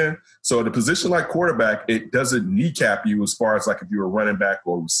I'm saying? So at a position like quarterback, it doesn't kneecap you as far as like if you're a running back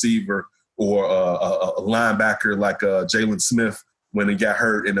or a receiver or a linebacker like Jalen Smith when he got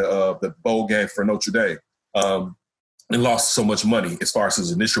hurt in the bowl game for Notre Dame and lost so much money as far as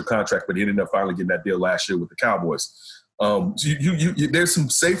his initial contract, but he ended up finally getting that deal last year with the Cowboys. There's some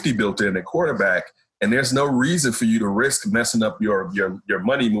safety built in at quarterback, and there's no reason for you to risk messing up your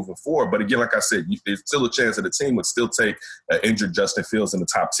money moving forward. But again, like I said, there's still a chance that the team would still take injured Justin Fields in the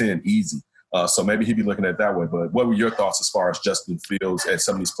top 10 easy. So maybe he'd be looking at it that way. But what were your thoughts as far as Justin Fields and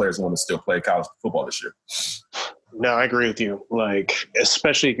some of these players want to still play college football this year? No, I agree with you.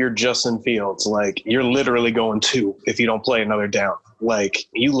 Especially if you're Justin Fields, you're literally going 2 if you don't play another down.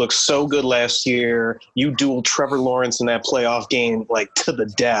 You looked so good last year. You dueled Trevor Lawrence in that playoff game, to the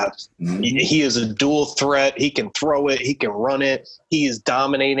death. Mm-hmm. He is a dual threat. He can throw it. He can run it. He is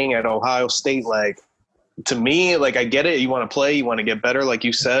dominating at Ohio State. To me, I get it. You want to play. You want to get better, like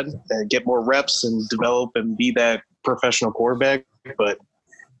you said, and get more reps and develop and be that professional quarterback. But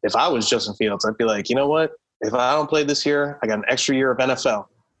if I was Justin Fields, I'd be like, you know what? If I don't play this year, I got an extra year of NFL,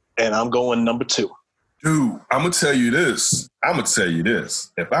 and I'm going number 2. Dude, I'm going to tell you this.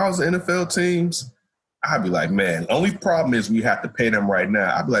 If I was the NFL teams, I'd be like, man, the only problem is we have to pay them right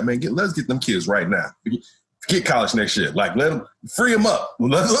now. I'd be like, man, let's get them kids right now. Forget college next year. Let them free them up.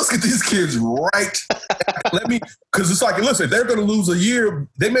 Let's get these kids right. Because it's listen, if they're going to lose a year,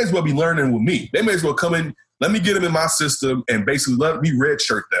 they may as well be learning with me. They may as well come in, let me get them in my system and basically let me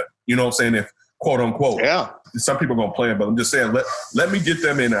redshirt them. You know what I'm saying? If quote unquote. Yeah. Some people are going to play it, but I'm just saying, let me get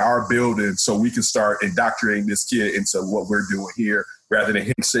them in our building so we can start indoctrinating this kid into what we're doing here rather than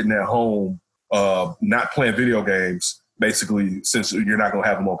him sitting at home, not playing video games, basically, since you're not going to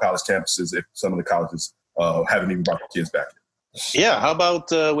have them on college campuses if some of the colleges haven't even brought the kids back. Yeah. How about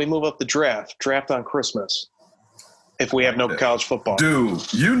we move up the draft on Christmas? if we have no college football.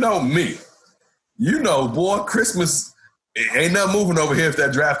 Dude, you know me. You know, boy, Christmas, ain't nothing moving over here if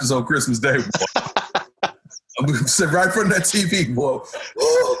that draft is on Christmas Day, boy. I'm going to sit right in front of that TV, boy.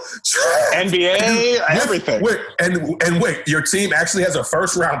 Ooh, NBA, everything. Wait, your team actually has a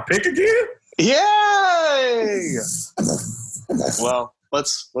first-round pick again? Yay! Well,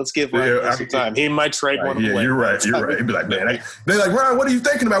 let's give Ryan some time. He might trade one of them. Yeah, you're right. He'd be like, man, they're like, Ryan, what are you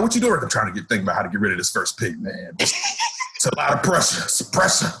thinking about? What you doing? I'm trying to think about how to get rid of this first pick, man. It's a lot of pressure. It's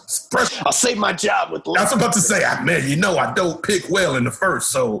pressure. I'll save my job with. I was about to say, man, you know I don't pick well in the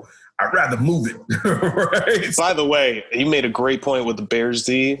first, so I'd rather move it. Right? By the way, you made a great point with the Bears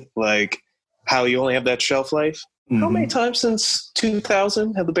D, like how you only have that shelf life. How many times since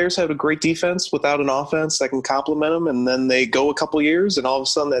 2000 have the Bears had a great defense without an offense that can complement them, and then they go a couple years, and all of a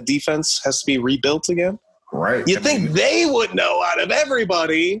sudden that defense has to be rebuilt again? Right. You think they would know out of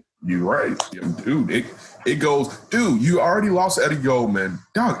everybody? You're right, dude. It goes, dude. You already lost Eddie Goldman,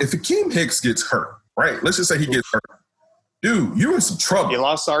 dog. If Akeem Hicks gets hurt, right? Let's just say he gets hurt, dude. You're in some trouble. You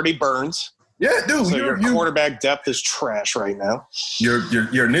lost Artie Burns. Yeah, dude. So your quarterback depth is trash right now.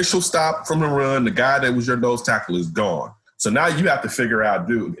 Your initial stop from the run, the guy that was your nose tackle is gone. So now you have to figure out,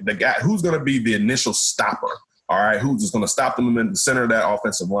 dude, the guy who's going to be the initial stopper. All right, who's just going to stop them in the center of that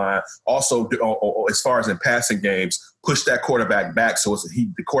offensive line. Also, as far as in passing games, push that quarterback back so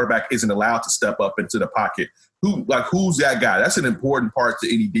the quarterback isn't allowed to step up into the pocket. Who's that guy? That's an important part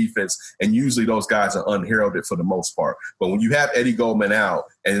to any defense, and usually those guys are unheralded for the most part. But when you have Eddie Goldman out,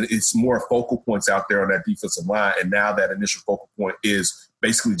 and it's more focal points out there on that defensive line, and now that initial focal point is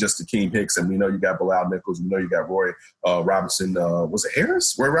basically just Akeem Hicks, and we know you got Bilal Nichols, we know you got Roy Robinson. Was it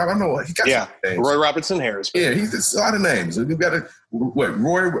Harris? Roy Robinson? I don't know. He got names. Roy Robinson Harris. Yeah, he's a lot of names. We've got Roy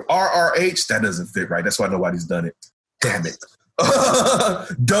RRH. That doesn't fit right. That's why nobody's done it. Damn it.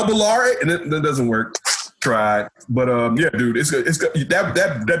 Double R, and it doesn't work. Tried, but yeah, dude, it's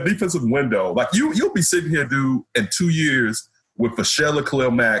that defensive window. Like you'll be sitting here, dude, in 2 years with Fashella, Khalil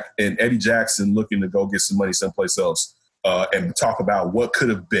Mack, and Eddie Jackson looking to go get some money someplace else, and talk about what could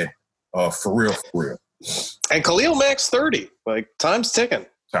have been, for real. And Khalil Mack's 30. Like time's ticking.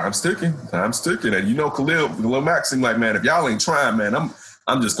 Time's ticking, and you know Khalil Mack seemed like, man, if y'all ain't trying, man,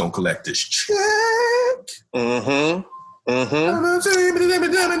 I'm just gonna collect this check. Mm-hmm.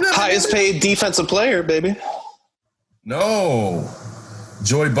 Highest paid defensive player, baby. No.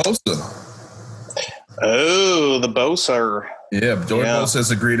 Joey Bosa. Oh, the Bosa. Yeah, Joey Bosa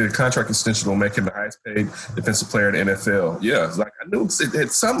has agreed to a contract extension will make him the highest paid defensive player in the NFL. Yeah, it's like I knew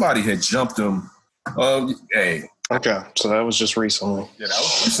somebody had jumped him. Hey. Okay, so that was just recently. Yeah, that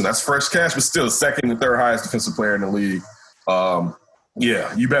was recent. That's first cash, but still second and third highest defensive player in the league.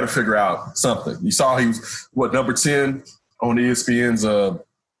 Yeah, you better figure out something. You saw he was, number 10 on ESPN's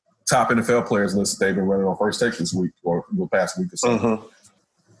top NFL players list that they've been running on First Take this week or the past week or so. Mm-hmm.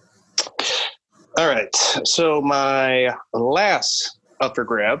 All right, so my last up for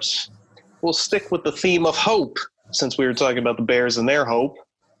grabs, we'll stick with the theme of hope since we were talking about the Bears and their hope.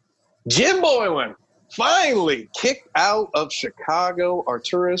 Jim Boylan finally kicked out of Chicago.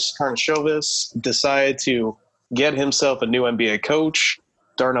 Arturas Karnisovas decided to get himself a new NBA coach.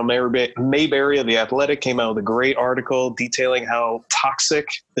 Darnell Mayberry of The Athletic came out with a great article detailing how toxic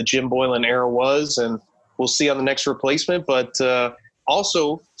the Jim Boylan era was, and we'll see on the next replacement. But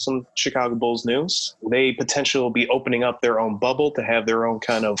also some Chicago Bulls news. They potentially will be opening up their own bubble to have their own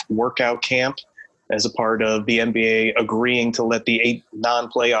kind of workout camp as a part of the NBA agreeing to let the 8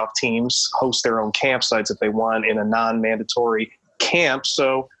 non-playoff teams host their own campsites if they want in a non-mandatory camp.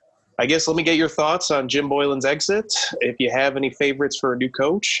 So I guess let me get your thoughts on Jim Boylan's exit, if you have any favorites for a new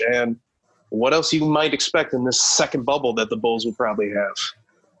coach, and what else you might expect in this second bubble that the Bulls will probably have.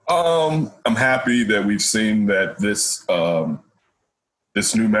 I'm happy that we've seen that this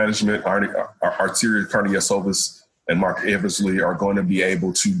new management, Arturas Karnisovas and Mark Eversley, are going to be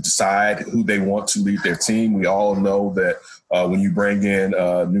able to decide who they want to lead their team. We all know that when you bring in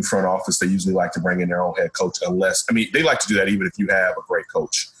a new front office, they usually like to bring in their own head coach they like to do that even if you have a great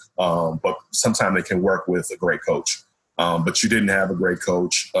coach. But sometimes they can work with a great coach. But you didn't have a great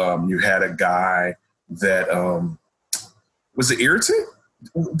coach. You had a guy that was it irritant?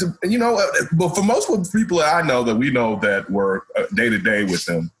 You know, but for most of the people that I know that we know that were day-to-day with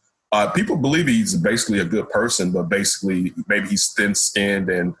him, people believe he's basically a good person, but basically maybe he's thin-skinned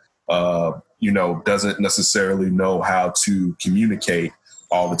and, doesn't necessarily know how to communicate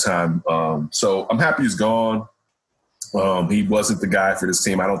all the time. So I'm happy he's gone. He wasn't the guy for this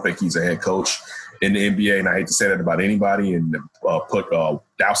team. I don't think he's a head coach in the NBA, and I hate to say that about anybody and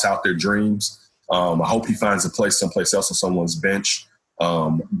douse out their dreams. I hope he finds a place someplace else on someone's bench.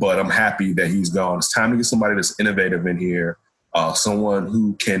 But I'm happy that he's gone. It's time to get somebody that's innovative in here, someone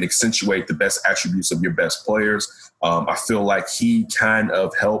who can accentuate the best attributes of your best players. I feel like he kind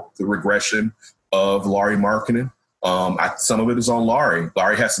of helped the regression of Lauri Markkanen. Some of it is on Lauri.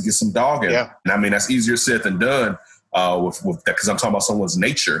 Lauri has to get some dog in. Yeah. And I mean, that's easier said than done with that, because I'm talking about someone's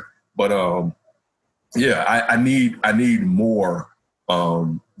nature. But I need more.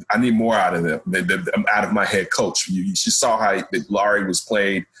 I need more out of them, out of my head coach. You saw how Lauri was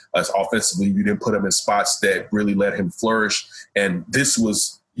played offensively. You didn't put him in spots that really let him flourish. And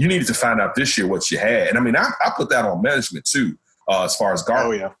you needed to find out this year what you had. And I mean, I put that on management too, as far as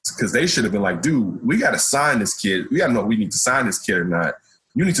guard, because they should have been like, dude, we got to sign this kid. We got to know if we need to sign this kid or not.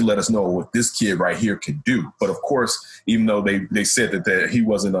 You need to let us know what this kid right here can do. But of course, even though they said that he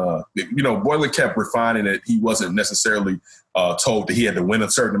wasn't, Boiler kept refining it. He wasn't necessarily told that he had to win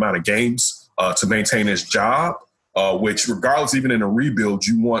a certain amount of games to maintain his job, which regardless, even in a rebuild,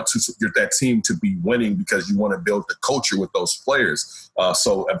 you want that team to be winning because you want to build the culture with those players.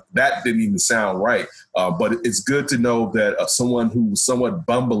 So that didn't even sound right. But it's good to know that someone who was somewhat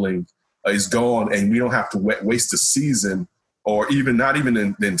bumbling is gone, and we don't have to waste a season, or not even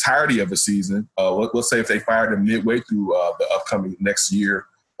in the entirety of a season. Let's say if they fired him midway through the upcoming next year,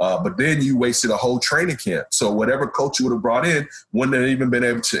 but then you wasted a whole training camp. So whatever coach you would have brought in wouldn't have even been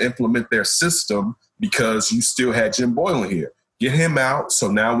able to implement their system because you still had Jim Boylan here. Get him out. So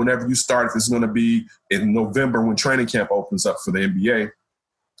now whenever you start, if it's going to be in November when training camp opens up for the NBA,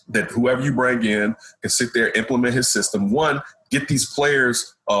 that whoever you bring in can sit there, implement his system. One, get these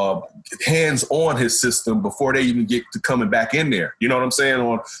players hands on his system before they even get to coming back in there. You know what I'm saying?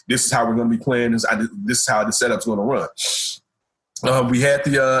 On this is how we're going to be playing. This is how the setup's going to run. We had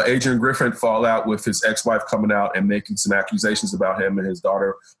the Adrian Griffin fallout with his ex-wife coming out and making some accusations about him and his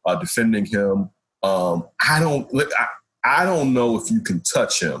daughter defending him. I don't know if you can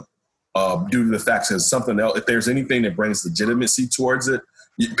touch him due to the fact that something else. If there's anything that brings legitimacy towards it,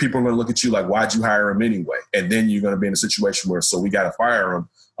 people are going to look at you like, why'd you hire him anyway? And then you're going to be in a situation where, so we got to fire him.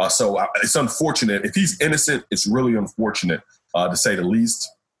 So it's unfortunate. If he's innocent, it's really unfortunate, to say the least,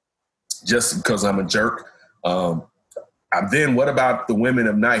 just because I'm a jerk. Then what about the women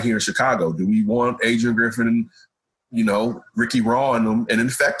of night here in Chicago? Do we want Adrian Griffin, Ricky Raw and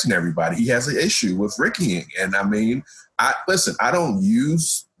infecting everybody? He has an issue with Rickying. And I mean, I don't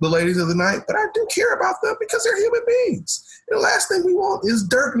use the ladies of the night, but I do care about them because they're human beings. And the last thing we want is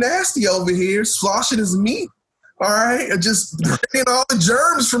Dirk Nasty over here sloshing his meat. All right, and just bringing all the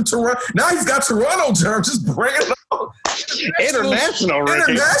germs from Toronto. Now he's got Toronto germs. Just bringing all international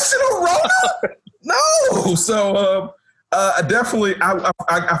Rona. No, so I definitely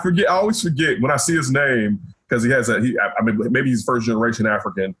I forget. I always forget when I see his name because he has maybe he's first generation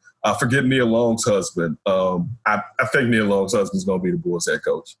African. I forget Neil Long's husband. I think Neil Long's husband is going to be the Bulls head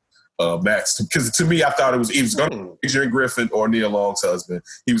coach. Max, because to me, I thought it was going to be Adrian Griffin or Neil Long's husband.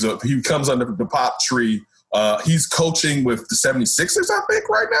 He comes under the pop tree. He's coaching with the 76ers, I think,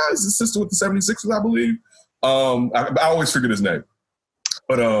 right now. He's assistant with the 76ers, I believe. I always forget his name.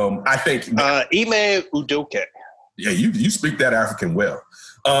 But I think Ime Udoka. Yeah, you speak that African well.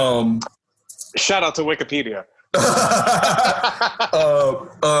 Shout out to Wikipedia.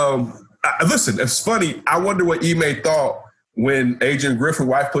 Listen, it's funny. I wonder what Ime thought when Adrian Griffin's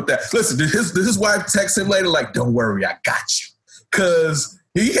wife put that. Listen, did his wife text him later like, "Don't worry, I got you"? Because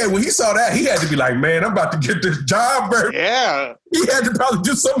when he saw that, he had to be like, "Man, I'm about to get this job, baby." Yeah, he had to probably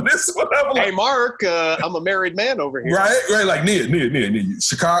do some of this. Whatever. Hey, Mark, I'm a married man over here. Right. Like Nia.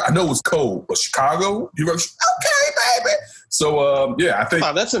 Chicago. I know it's cold, but Chicago. You go, okay, baby. So I think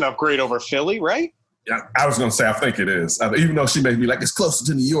that's an upgrade over Philly, right? Yeah, I was going to say, I think it is. Even though she may be like, it's closer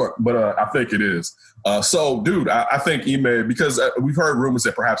to New York, but I think it is. So, dude, I think Ime, because we've heard rumors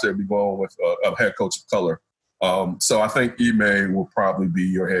that perhaps they'll be going with a head coach of color. So I think Ime will probably be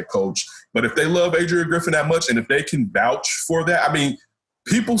your head coach. But if they love Adrian Griffin that much and if they can vouch for that, I mean,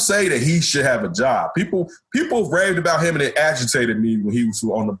 people say that he should have a job. People raved about him and it agitated me when he was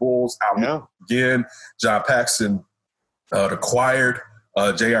on the Bulls. Again, John Paxson acquired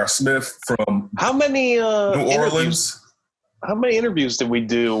J.R. Smith from how many New Orleans. How many interviews did we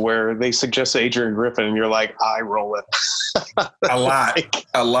do where they suggest Adrian Griffin and you're like, eye rolling? A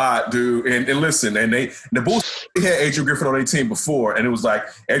lot, dude. And listen, and the Bulls had Adrian Griffin on their team before, and it was like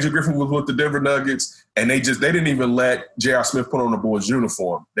Adrian Griffin was with the Denver Nuggets, and they didn't even let J.R. Smith put on the Bulls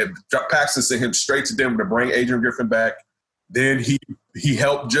uniform. Paxson sent him straight to Denver to bring Adrian Griffin back. Then he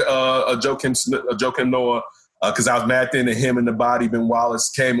helped Joakim Noah. Because I was mad then that him and the body, Ben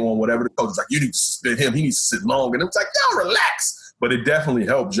Wallace came on, whatever the coach was like, you need to suspend him. He needs to sit long. And it was like, y'all relax. but it definitely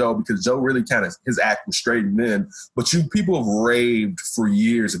helped Joe because Joe really kind of, his act was straightened in. But people have raved for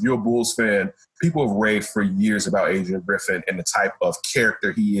years. If you're a Bulls fan, people have raved for years about Adrian Griffin and the type of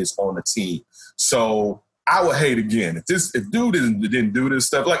character he is on the team. So I would hate again if dude didn't do this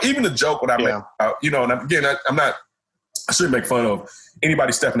stuff. Like even the joke when I make out, you know, and again, I shouldn't make fun of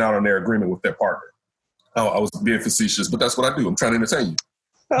anybody stepping out on their agreement with their partner. Oh, I was being facetious, but that's what I do. I'm trying to entertain you.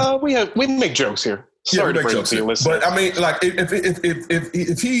 We make jokes here. Sorry to break it to you, but I mean, like, if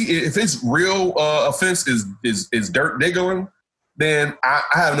his real offense is dirt digging, then I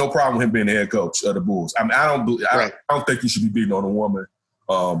have no problem with him being the head coach of the Bulls. I mean, I don't think he should be beating on a woman.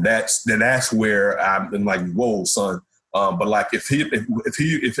 That's where I'm like, whoa, son. But like, if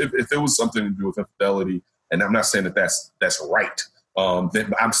it was something to do with infidelity, and I'm not saying that's right.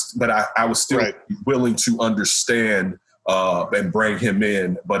 Then I was still willing to understand and bring him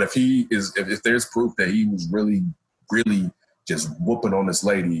in. But if there's proof that he was really, really just whooping on this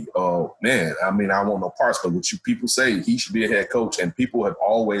lady, oh man, I mean, I want no parts. But what you people say, he should be a head coach, and people have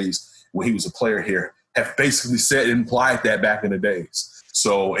always, when he was a player here, have basically said and implied that back in the days.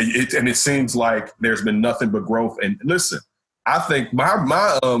 So it seems like there's been nothing but growth. And listen, I think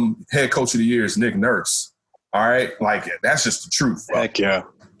my head coach of the year is Nick Nurse. All right, like that's just the truth. Heck yeah.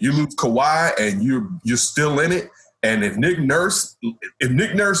 You lose Kawhi and you're still in it. And if Nick Nurse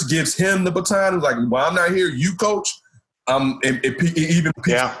gives him the baton, like, well, I'm not here, you coach. Even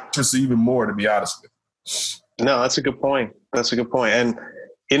more, to be honest with you. No, that's a good point. And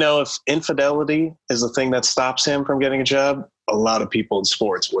you know, if infidelity is the thing that stops him from getting a job, a lot of people in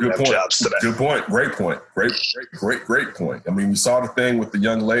sports wouldn't have jobs today. Good point. Great point. Great point. I mean, we saw the thing with the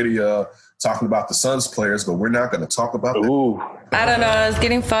young lady talking about the Suns players, but we're not going to talk about that. I don't know. I was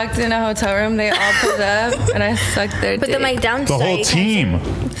getting fucked in a hotel room. They all pulled up, and I sucked their dick. But then, like, downside. The whole team.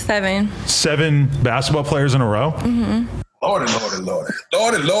 7 basketball players in a row? Mm-hmm. Lord.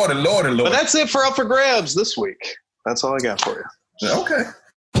 But that's it for Up for Grabs this week. That's all I got for you. Okay.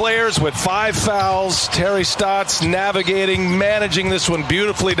 Players with 5 fouls. Terry Stotts navigating, managing this one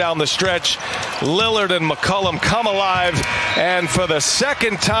beautifully down the stretch. Lillard and McCollum come alive. And for the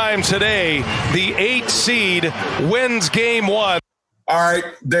second time today, the 8 seed wins game 1. All right,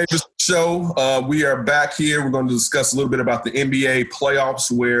 Davis Show. We are back here. We're going to discuss a little bit about the NBA playoffs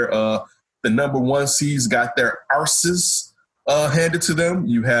where the number 1 seeds got their arses handed to them.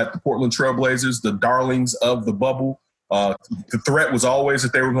 You had the Portland Trailblazers, the darlings of the bubble. The threat was always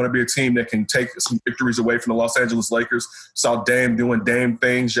that they were going to be a team that can take some victories away from the Los Angeles Lakers. Saw Dame doing Dame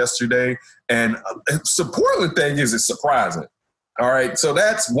things yesterday. And the Portland thing is surprising. All right, so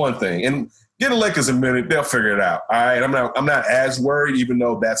that's one thing. And get the Lakers a minute, they'll figure it out. All right, I'm not as worried, even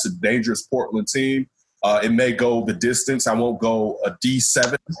though that's a dangerous Portland team. It may go the distance. I won't go a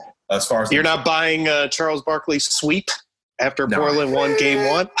D7 as far as – You're not buying Charles Barkley's sweep after Portland won game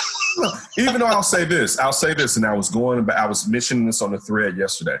 1? Even though I'll say this, and I was mentioning this on the thread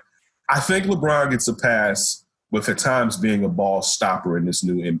yesterday. I think LeBron gets a pass with at times being a ball stopper in this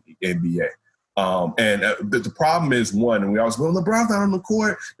new NBA. The problem is, one, and we always, LeBron's not on the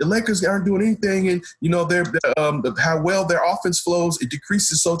court. The Lakers aren't doing anything, and you know how well their offense flows, it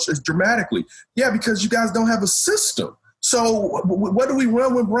decreases so dramatically. Yeah, because you guys don't have a system. So what do we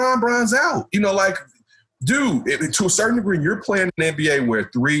run when Bron's out? You know, like. Dude, to a certain degree, you're playing an NBA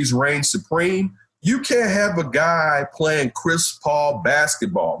where threes reign supreme. You can't have a guy playing Chris Paul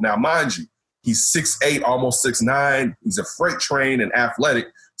basketball. Now, mind you, he's 6'8", almost 6'9". He's a freight train and athletic.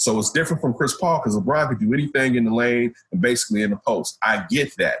 So it's different from Chris Paul because LeBron can do anything in the lane and basically in the post. I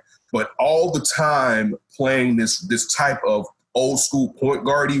get that. But all the time playing this type of old school point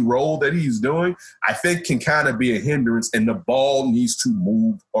guardy role that he's doing, I think can kind of be a hindrance, and the ball needs to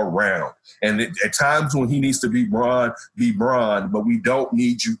move around. And at times when he needs to be Bron, but we don't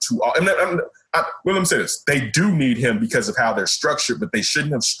need you to. Let me say this. They do need him because of how they're structured, but they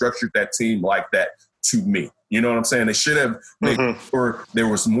shouldn't have structured that team like that to me. You know what I'm saying? They should have made sure there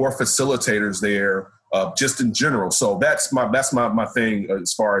was more facilitators there just in general. So that's my thing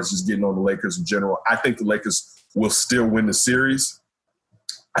as far as just getting on the Lakers in general. I think the Lakers will still win the series.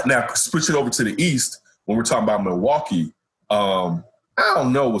 Now, switch it over to the East when we're talking about Milwaukee. I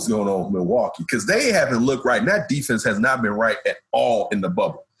don't know what's going on with Milwaukee because they haven't looked right. And that defense has not been right at all in the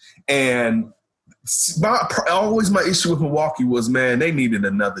bubble. And my issue with Milwaukee was, man, they needed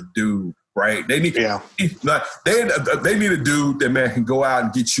another dude, right? They need a dude that, man, can go out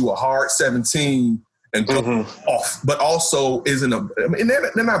and get you a hard 17 and go off, but also they're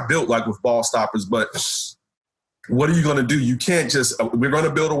not built like with ball stoppers, but what are you going to do? You can't just we're going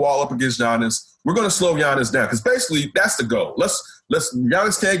to build a wall up against Giannis. We're going to slow Giannis down because basically that's the goal.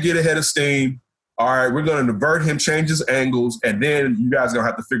 Giannis can't get ahead of steam. all right, we're going to divert him, change his angles, and then you guys are going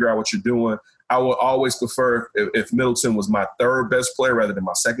to have to figure out what you're doing. I would always prefer if Middleton was my third best player rather than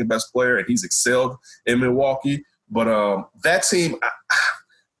my second best player, and he's excelled in Milwaukee. But that team,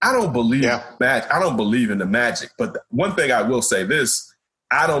 I don't believe I don't believe in the magic. But one thing I will say this,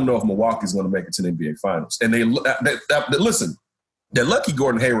 I don't know if Milwaukee's going to make it to the NBA Finals. And listen, they're lucky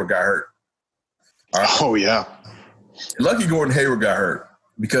Gordon Hayward got hurt. Right? Oh, yeah. Lucky Gordon Hayward got hurt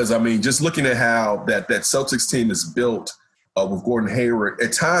because, I mean, just looking at how that Celtics team is built with Gordon Hayward,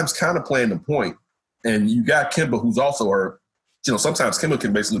 at times kind of playing the point. And you got Kemba, who's also hurt. You know, sometimes Kemba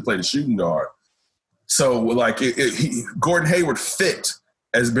can basically play the shooting guard. So, like, Gordon Hayward fit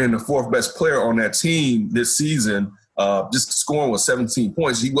as being the fourth best player on that team this season. Just scoring with 17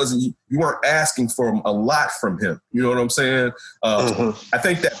 points. You weren't asking for a lot from him. You know what I'm saying? I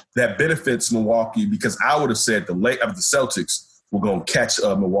think that benefits Milwaukee because I would have said the Celtics were going to catch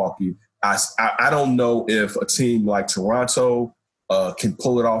Milwaukee. I don't know if a team like Toronto can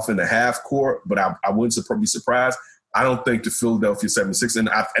pull it off in the half court, but I wouldn't be surprised. I don't think the Philadelphia 76. And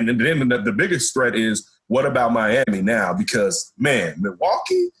then the biggest threat is, what about Miami now? Because, man,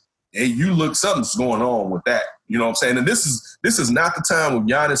 Milwaukee, hey, you look, something's going on with that. You know what I'm saying? And this is not the time with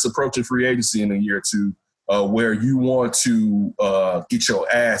Giannis approaching free agency in a year or two where you want to get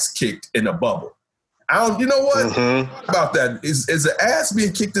your ass kicked in a bubble. You know what? About that, is the ass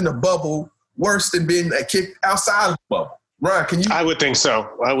being kicked in a bubble worse than being kicked outside of the bubble? Ryan, can you? I would think so.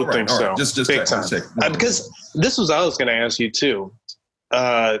 Think so. Right. Just big time. Because this was I was going to ask you too,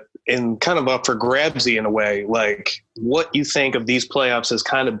 and kind of up for grabsy in a way, like what you think of these playoffs as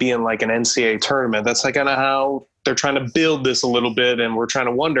kind of being like an NCAA tournament. That's like kind of how they're trying to build this a little bit, and we're trying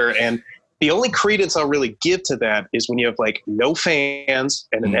to wonder. And the only credence I'll really give to that is when you have like no fans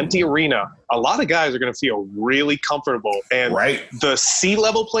and an empty arena, a lot of guys are going to feel really comfortable. And the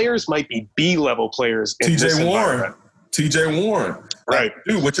C-level players might be B-level players in this environment. TJ Warren. Right.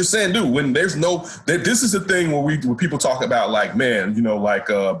 Dude, what you're saying, dude, when there's this is the thing where people talk about like, man, you know, like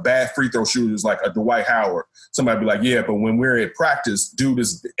bad free throw shooters like a Dwight Howard. Somebody be like, yeah, but when we're at practice, dude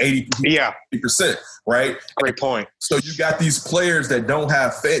is 80%, right? Great point. So you got these players that don't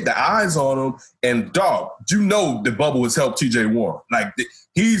have the eyes on them, and dog, you know the bubble has helped TJ Warren. Like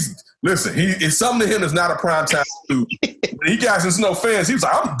it's something to him that's not a primetime dude. When he got his no fans, he was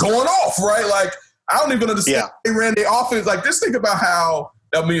like, I'm going off, right? Like, I don't even understand how they ran their offense. Like, just think about how,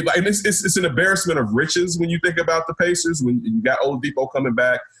 I mean, like, it's an embarrassment of riches when you think about the Pacers. When you got Oladipo coming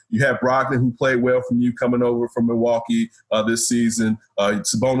back, you have Brogdon, who played well from you, coming over from Milwaukee this season.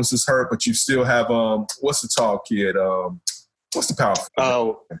 Sabonis is hurt, but you still have, what's the tall kid? What's the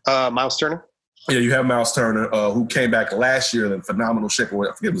power? Miles Turner? Yeah, you have Miles Turner, who came back last year in phenomenal shape. I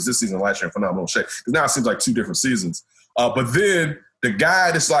forget if it was this season or last year in phenomenal shape. Because now it seems like two different seasons. But then the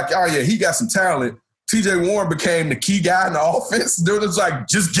guy that's like, oh, yeah, he got some talent. TJ Warren became the key guy in the offense. Dude, it's like,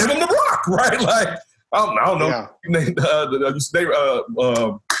 just give him the rock, right? Like, I don't know. Yeah. Nate, Nate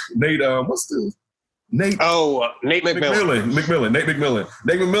McMillan.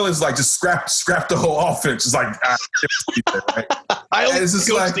 Nate McMillan's like, just scrap the whole offense. It's like, right? I always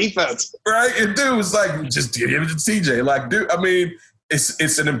just like defense. Right? And dude was like, just give it to TJ. Like, dude, I mean,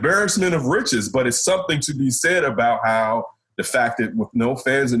 it's an embarrassment of riches, but it's something to be said about how the fact that with no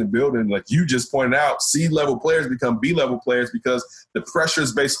fans in the building, like you just pointed out, C-level players become B-level players because the pressure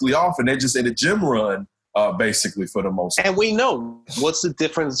is basically off and they're just in a gym run, basically, for the most part. And we know what's the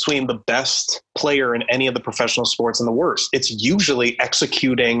difference between the best player in any of the professional sports and the worst. It's usually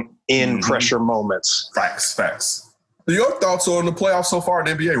executing in pressure moments. Facts. Your thoughts on the playoffs so far in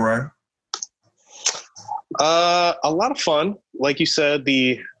the NBA, Ryan? A lot of fun. Like you said,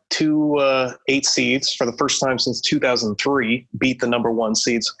 the 2 8 seeds for the first time since 2003 beat the number 1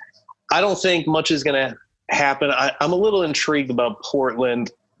 seeds. I don't think much is going to happen. I'm a little intrigued about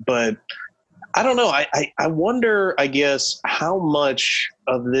Portland, but I don't know. I wonder, I guess, how much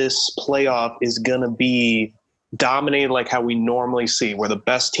of this playoff is going to be dominated like how we normally see, where the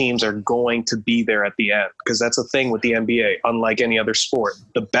best teams are going to be there at the end. Because that's a thing with the NBA, unlike any other sport.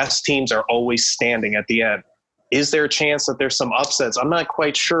 The best teams are always standing at the end. Is there a chance that there's some upsets? I'm not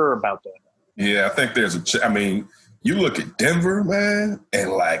quite sure about that. Yeah, I think there's I mean, you look at Denver, man,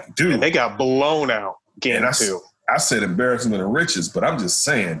 and like, dude. And they got blown out game 2. I said embarrassment of riches, but I'm just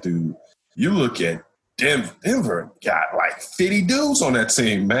saying, dude, you look at Denver got like 50 dudes on that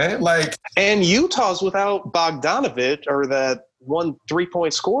team, man. Like, and Utah's without Bogdanovich, or that 1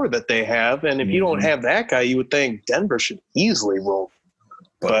 3-point scorer that they have. And if you don't have that guy, you would think Denver should easily roll.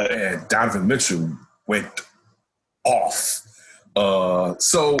 But man, Donovan Mitchell went off.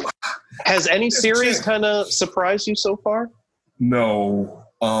 So has any series kind of surprised you so far? No.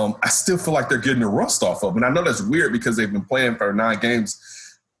 I still feel like they're getting the rust off of. And I know that's weird because they've been playing for 9 games,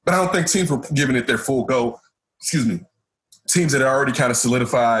 but I don't think teams were giving it their full go. Excuse me. Teams that are already kind of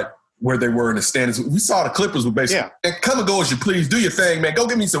solidified where they were in the standings. We saw the Clippers were basically, come and go as you please. Do your thing, man. Go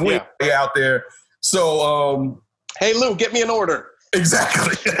give me some wins out there. So, hey, Lou, get me an order.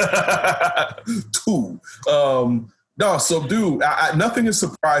 Exactly. No, so, dude, nothing has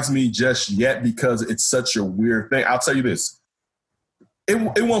surprised me just yet because it's such a weird thing. I'll tell you this.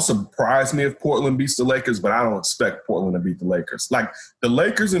 It won't surprise me if Portland beats the Lakers, but I don't expect Portland to beat the Lakers. Like, the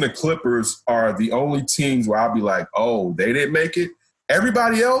Lakers and the Clippers are the only teams where I'll be like, oh, they didn't make it.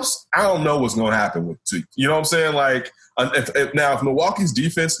 Everybody else, I don't know what's going to happen with. You know what I'm saying? Like, if Milwaukee's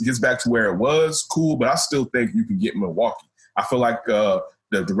defense gets back to where it was, cool, but I still think you can get Milwaukee. I feel like the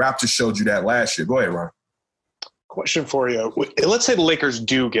Raptors showed you that last year. Go ahead, Ron. Question for you. Let's say the Lakers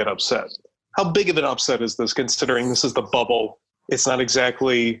do get upset. How big of an upset is this, considering this is the bubble? It's not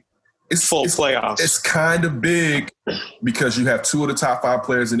exactly full playoffs. It's kind of big because you have 2 of the top 5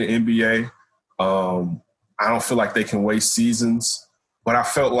 players in the NBA. I don't feel like they can waste seasons, but I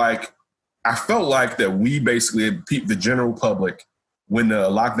felt like that we basically, the general public, when the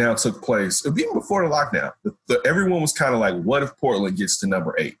lockdown took place, even before the lockdown, everyone was kind of like, what if Portland gets to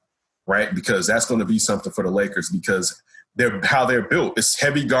number 8, right? Because that's going to be something for the Lakers because how they're built. It's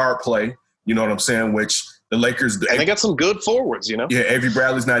heavy guard play, you know what I'm saying, which – the Lakers, and they got some good forwards, you know? Yeah, Avery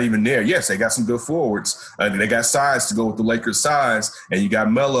Bradley's not even there. Yes, they got some good forwards. They got size to go with the Lakers' size. And you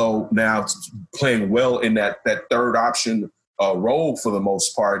got Melo now playing well in that third option role for the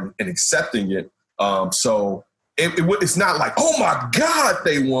most part and accepting it. So it's not like, oh, my God,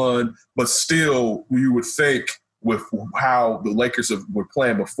 they won. But still, you would think with how the Lakers were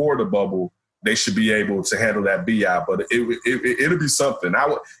playing before the bubble, they should be able to handle that BI. But it'll be something.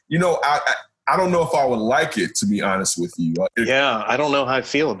 I don't know if I would like it, to be honest with you. I don't know how I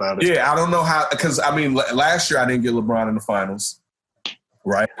feel about it. Yeah, I don't know how – because, last year I didn't get LeBron in the finals,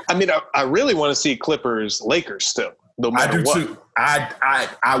 right? I really want to see Clippers-Lakers still, no matter what. I do too.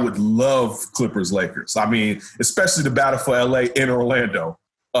 I would love Clippers-Lakers. Especially the battle for L.A. in Orlando.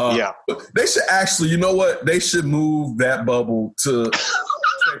 They should actually – you know what? They should move that bubble to –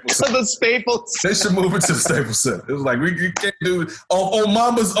 to the Staples. They should move it to the Staples Center. It was like we can't do it. On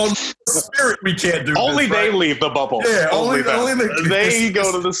Mamba's on Spirit. We can't do only this, they right? leave the bubble. Yeah, only they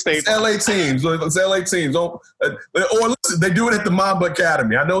go to the Staples. LA teams. It's LA teams. Or listen, they do it at the Mamba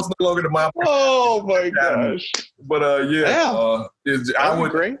Academy. I know it's no longer the Mamba. Oh my gosh! But I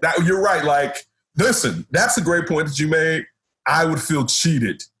would. Great. You're right. Like, listen, that's a great point that you made. I would feel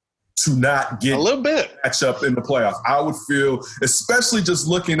cheated to not get a little bit match up in the playoffs. I would feel, especially just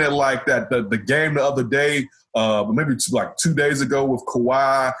looking at like that the game the other day, maybe 2 days ago with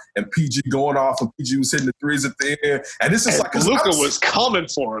Kawhi and PG going off, and PG was hitting the threes at the end, and this is like Luka was coming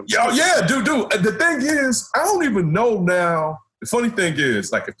for him. Yeah, dude. The thing is, I don't even know now. The funny thing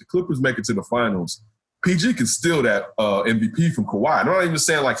is, like, if the Clippers make it to the finals, PG can steal that MVP from Kawhi. I'm not even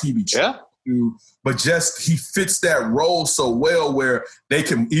saying like he be but just he fits that role so well where they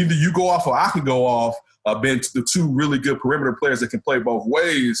can either you go off or I can go off. Been the 2 really good perimeter players that can play both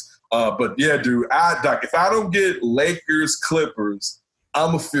ways. But yeah, dude, if I don't get Lakers Clippers,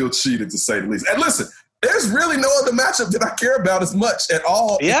 I'm gonna feel cheated, to say the least. And listen, there's really no other matchup that I care about as much at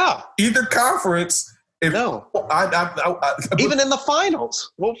all. Yeah, either conference. Even in the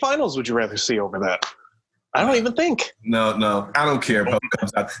finals, what finals would you rather see over that? I don't even think. No, I don't care about what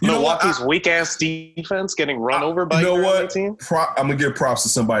comes out. Milwaukee's weak-ass defense getting run over by your team? I'm going to give props to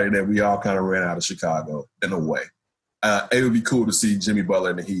somebody that we all kind of ran out of Chicago in a way. It would be cool to see Jimmy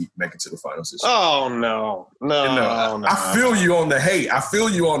Butler and the Heat make it to the finals this year. Oh, no. I feel you on the hate.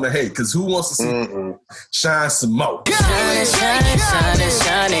 Because who wants to see shine some more?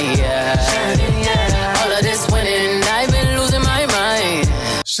 Shining, yeah. All of this winning, I've been losing my mind.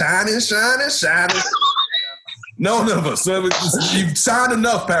 Shining. None of us. So you've signed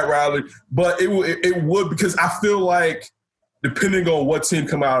enough, Pat Riley. But it would, because I feel like depending on what team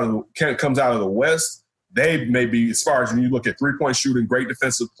comes out of the West, they may be, as far as when you look at 3-point shooting, great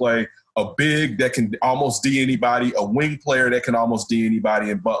defensive play, a big that can almost D anybody, a wing player that can almost D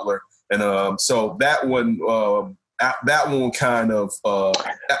anybody in Butler. And so that one kind of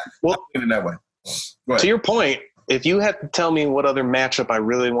in that way. To your point, if you had to tell me what other matchup I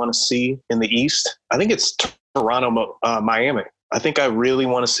really want to see in the East, I think it's Toronto, Miami. I think I really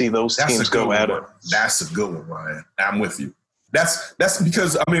want to see those teams go at it. That's a good one, Ryan. I'm with you. That's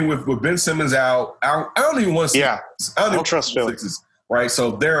because, with Ben Simmons out, I don't even want to see. Yeah, I don't trust Philly. Right,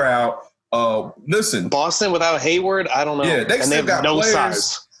 so they're out. Listen, Boston without Hayward, I don't know. Yeah, they have got no players.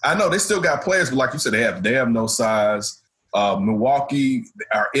 size. I know they still got players, but like you said, they have no size. Milwaukee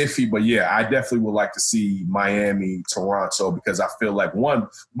are iffy, but yeah, I definitely would like to see Miami, Toronto, because I feel like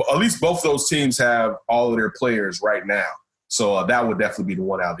at least both those teams have all of their players right now. So that would definitely be the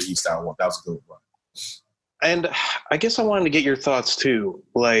one out of the East I want. That was a good one. And I guess I wanted to get your thoughts too.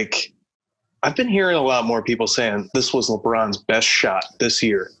 Like, I've been hearing a lot more people saying this was LeBron's best shot this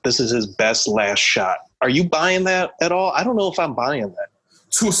year. This is his best last shot. Are you buying that at all? I don't know if I'm buying that.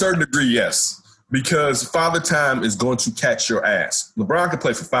 To a certain degree, yes. Because Father Time is going to catch your ass. LeBron could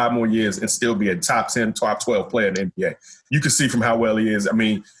play for 5 more years and still be a top 10, top 12 player in the NBA. You can see from how well he is. I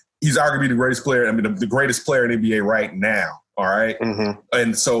mean, he's arguably the greatest player. I mean, the greatest player in the NBA right now. All right. Mm-hmm.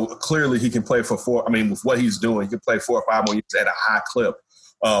 And so clearly he can play for 4. I mean, with what he's doing, he can play 4 or 5 more years at a high clip.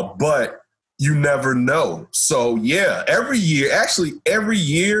 But you never know. So, yeah, every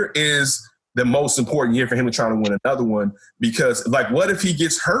year is the most important year for him to try to win another one because, like, what if he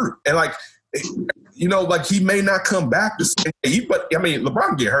gets hurt? And, like, you know, like, he may not come back the same way. But, I mean, LeBron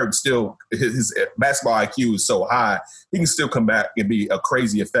can get hurt still. His basketball IQ is so high. He can still come back and be a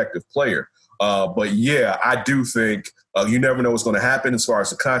crazy effective player. But, yeah, I do think you never know what's going to happen as far as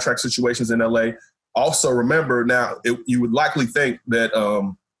the contract situations in L.A. Also, remember, now, you would likely think that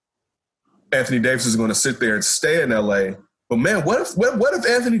Anthony Davis is going to sit there and stay in L.A., but, man, what if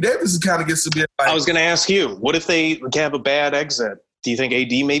Anthony Davis kind of gets to be like, I was going to ask you, what if they have a bad exit? Do you think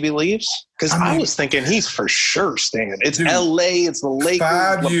AD maybe leaves? Because I was thinking he's for sure staying. It's L.A., it's the Lakers.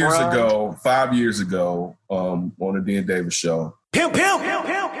 5 years ago, on the Dean Davis show. Pew, pew, pew,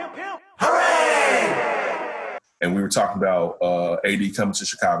 pew, pew, pew. Hooray! And we were talking about AD coming to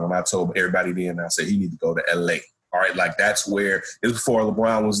Chicago, and I told everybody then, I said he need to go to L.A., all right, like that's where it was before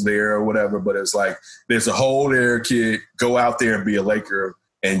LeBron was there or whatever. But it's like there's a hole there, kid. Go out there and be a Laker,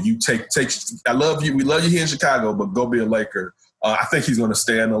 and you take. I love you. We love you here in Chicago, but go be a Laker. I think he's going to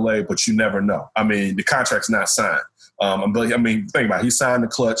stay in LA, but you never know. I mean, the contract's not signed. But I mean, think about it. He signed the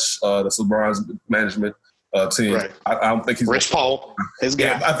Clutch. That's LeBron's management team. Right. I don't think he's Rich Paul. His guy.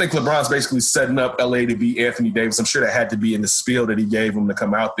 Yeah, I think LeBron's basically setting up LA to be Anthony Davis. I'm sure that had to be in the spiel that he gave him to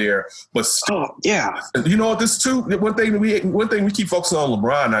come out there. But still, you know what? This too. One thing we keep focusing on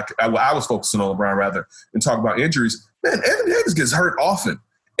LeBron. I was focusing on LeBron rather than talk about injuries. Man, Anthony Davis gets hurt often.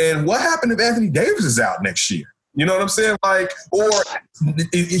 And what happened if Anthony Davis is out next year? You know what I'm saying? Like, or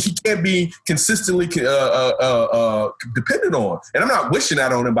he can't be consistently depended on. And I'm not wishing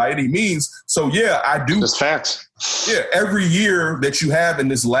that on him by any means. So, yeah, I do. That's facts. Yeah, every year that you have in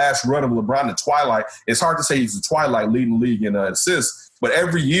this last run of LeBron, the twilight, it's hard to say he's the twilight leading the league in assists, but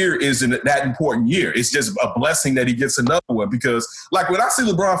every year is that important year. It's just a blessing that he gets another one because, like, when I see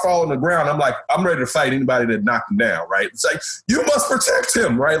LeBron fall on the ground, I'm like, I'm ready to fight anybody that knocked him down, right? It's like, you must protect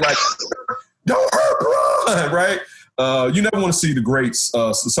him, right? Like, don't hurt Bron, right? You never want to see the greats,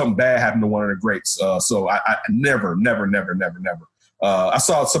 something bad happen to one of the greats. So I never. I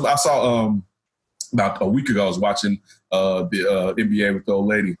saw about a week ago, I was watching the NBA with the old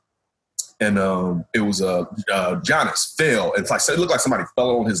lady, and it was Giannis fell. And it looked like somebody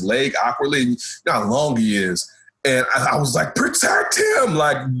fell on his leg awkwardly. You know how long he is. And I was like, protect him.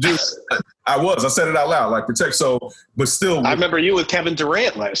 Like, dude, I said it out loud, like, protect. So, but still. I remember you with Kevin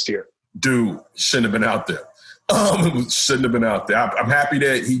Durant last year. Dude, shouldn't have been out there. Shouldn't have been out there. I'm happy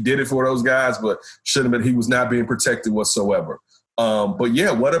that he did it for those guys, but shouldn't have been. He was not being protected whatsoever. But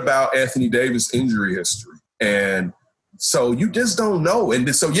yeah, what about Anthony Davis' injury history? And so you just don't know.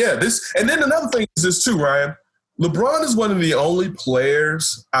 And so yeah, and then another thing is this too, Ryan. LeBron is one of the only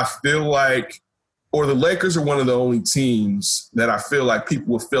players I feel like, or the Lakers are one of the only teams that I feel like people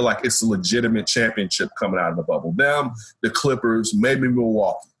will feel like it's a legitimate championship coming out of the bubble. Them, the Clippers, maybe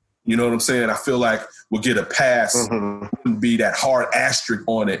Milwaukee. You know what I'm saying? I feel like we'll get a pass. Wouldn't be that hard asterisk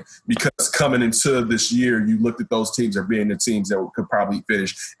on it because coming into this year, you looked at those teams as being the teams that could probably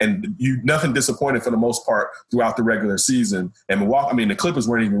finish, and nothing disappointed for the most part throughout the regular season. And Milwaukee, I mean, the Clippers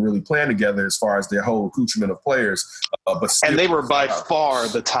weren't even really playing together as far as their whole accoutrement of players, but still, and they were by far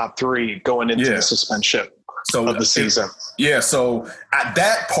the top 3 going into the suspension of the season. So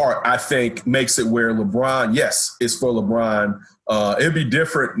that part I think makes it where LeBron, yes, it's for LeBron. It'd be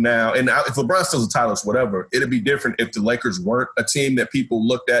different now. And if LeBron steals the title, whatever, it'd be different if the Lakers weren't a team that people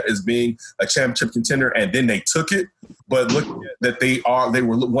looked at as being a championship contender and then they took it. But look that they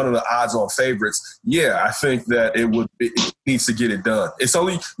were one of the odds-on favorites. Yeah, I think that it needs to get it done. You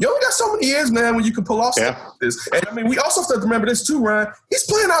only got so many years, man, when you can pull off stuff like this. And I mean, we also have to remember this too, Ryan. He's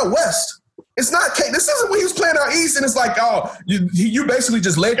playing out west. It's not. This isn't when he was playing out east, and it's like, you basically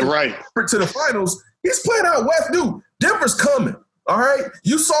just led to the finals. He's playing out west, dude. Denver's coming. All right,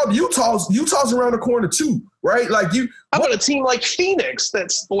 you saw Utah's around the corner too, right? Like How about a team like Phoenix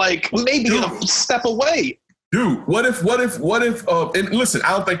that's like maybe a step away? Dude, what if? And listen, I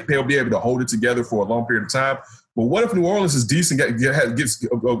don't think they'll be able to hold it together for a long period of time. But what if New Orleans is decent? Griffin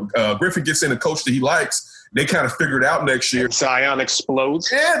gets in a coach that he likes. They kind of figure it out next year. And Zion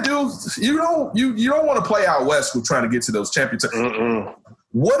explodes. Yeah, dude, you don't want to play out west with trying to get to those championships.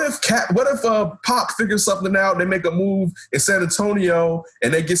 What if Pop figures something out? They make a move in San Antonio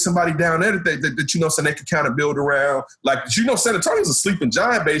and they get somebody down there that so they can kind of build around. Like, San Antonio's a sleeping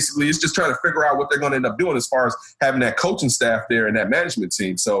giant. Basically, it's just trying to figure out what they're going to end up doing as far as having that coaching staff there and that management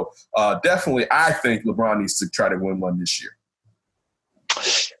team. So definitely, I think LeBron needs to try to win one this year.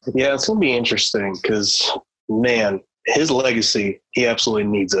 Yeah, it's going to be interesting because, man, his legacy, he absolutely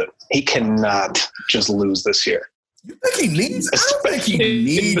needs it. He cannot just lose this year. You think he needs it? I don't think he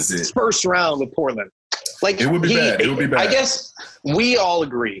needs it. First round with Portland. Like, it would be bad. It would be bad. I guess we all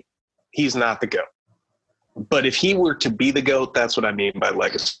agree he's not the GOAT. But if he were to be the GOAT, that's what I mean by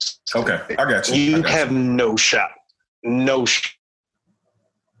legacy. Okay, I got you. You have no shot. No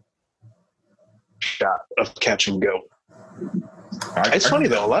shot of catching GOAT. It's funny,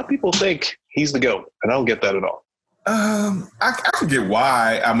 though. A lot of people think he's the GOAT, and I don't get that at all. I can get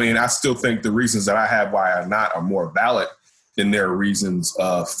why. I mean, I still think the reasons that I have why I'm not are more valid than their reasons.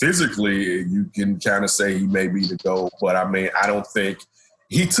 Physically, you can kind of say he may be the GOAT, but I mean, I don't think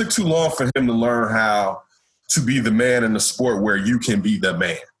he took too long for him to learn how to be the man in the sport where you can be the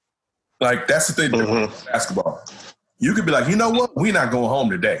man. Like, that's the thing with basketball. You could be like, you know what? We're not going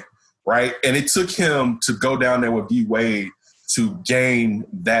home today, right? And it took him to go down there with D. Wade to gain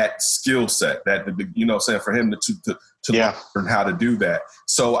that skill set, for him to learn how to do that.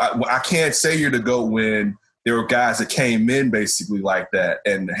 So I can't say you're the GOAT when there were guys that came in basically like that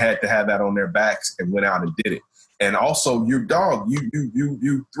and had to have that on their backs and went out and did it. And also, you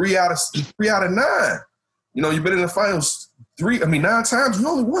 3 out of 9. You've been in the finals 9 times. You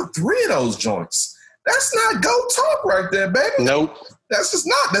only won 3 of those joints. That's not GOAT talk right there, baby. Nope. That's just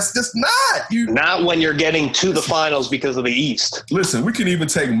not. Not when you're getting to the finals because of the East. Listen, we can even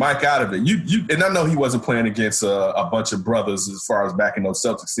take Mike out of it. And I know he wasn't playing against a bunch of brothers as far as back in those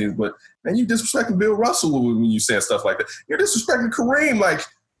Celtics teams, but man, you disrespecting Bill Russell when you say stuff like that. You're disrespecting Kareem. Like,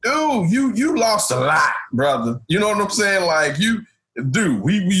 dude, you lost a lot, brother. You know what I'm saying? Like,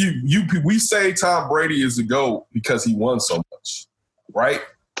 we say Tom Brady is the GOAT because he won so much, right?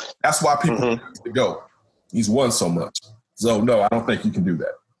 That's why people think he's the GOAT. He's won so much. So, no, I don't think you can do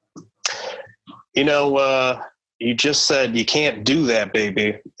that. You just said you can't do that,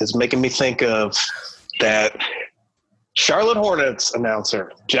 baby. It's making me think of that Charlotte Hornets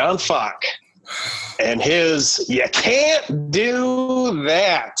announcer, John Falk, and his "you can't do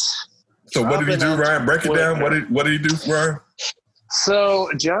that." So what did he do, Ryan? Break it down. What did he do, Ryan? So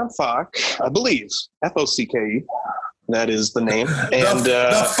John Falk, I believe, F-O-C-K-E, that is the name. And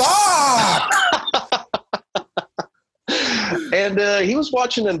the Falk! And he was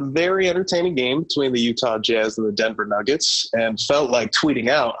watching a very entertaining game between the Utah Jazz and the Denver Nuggets and felt like tweeting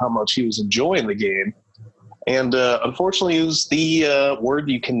out how much he was enjoying the game. And unfortunately, used the word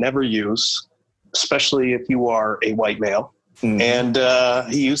you can never use, especially if you are a white male. Mm-hmm. And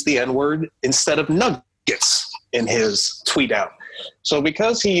he used the N-word instead of nuggets in his tweet out. So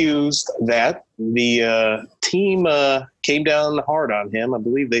because he used that, the team came down hard on him. I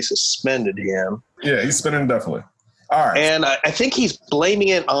believe they suspended him. Yeah, he's suspended indefinitely. All right. And I think he's blaming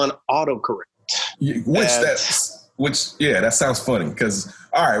it on autocorrect. That sounds funny because,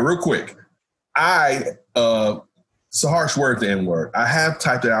 all right, real quick. It's a harsh word, the N-word. I have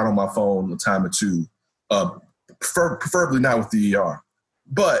typed it out on my phone a time or two, preferably not with DER.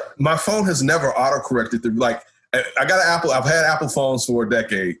 But my phone has never autocorrected. I got an Apple. I've had Apple phones for a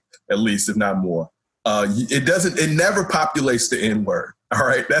decade, at least, if not more. It never populates the N-word. All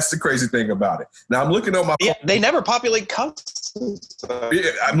right, that's the crazy thing about it. Now I'm looking on my phone. Yeah, they never populate cuts.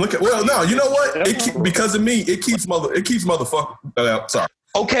 Yeah, I'm looking. Well, no, you know what? Because of me, it keeps motherfucker. Sorry.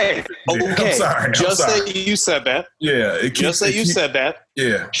 Okay. I'm sorry. That you said that. Yeah. Said that.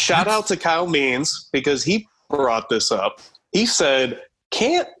 Yeah. Shout out to Kyle Means because he brought this up. He said,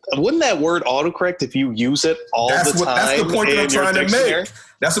 wouldn't that word autocorrect if you use it all the time? That's the point that I'm trying to make.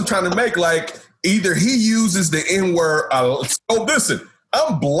 That's what I'm trying to make. Like, either he uses the N-word. Listen,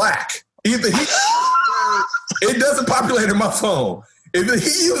 I'm black. Either it doesn't populate in my phone. If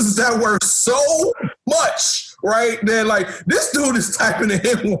he uses that word so much, right, then like this dude is typing the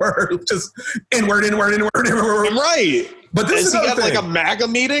N-word, just N-word. Right. But this is got like a MAGA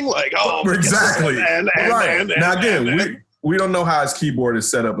meeting? Like, exactly. Right. Now again, we don't know how his keyboard is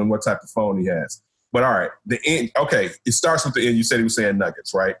set up and what type of phone he has. But all right, the N. Okay, it starts with the N. You said he was saying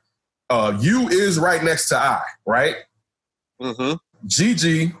Nuggets, right? U is right next to I, right? Mm-hmm.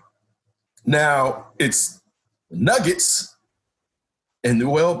 GG. Now it's Nuggets. And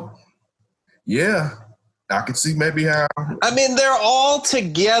well, yeah, I could see maybe how. I mean, they're all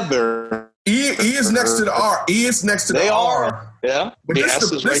together. E is next to the R. E is next to the R. They are. Yeah. But this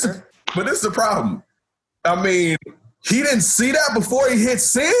is the problem. I mean, he didn't see that before he hit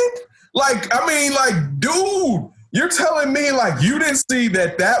send? Dude, you're telling me, you didn't see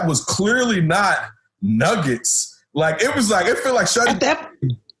that was clearly not Nuggets. It was it felt like shutting.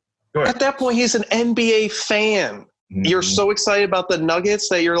 At that point, he's an NBA fan. Mm-hmm. You're so excited about the Nuggets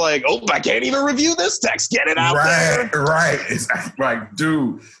that you're like, oh, I can't even review this text. Get it out there. Right. It's like,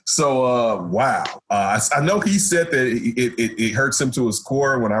 dude. So, wow. I know he said that it hurts him to his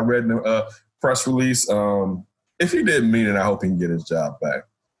core when I read the press release. If he didn't mean it, I hope he can get his job back.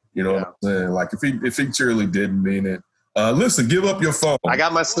 You know what I'm saying? If he truly didn't mean it. Listen, give up your phone. I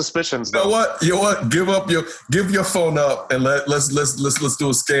got my suspicions. You know what? Give your phone up and let's do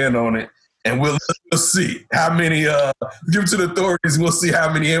a scan on it. And we'll see how many, give it to the authorities, and we'll see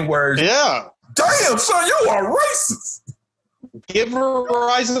how many N-words. Yeah. Damn, son, you are racist. Give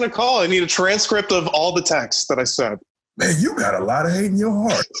Verizon a call. I need a transcript of all the texts that I said. Man, you got a lot of hate in your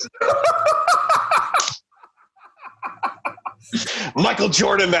heart. Michael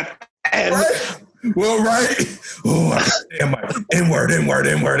Jordan, that N. Right? Well, right. Oh, damn, N-word.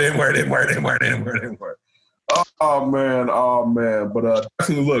 Oh man. But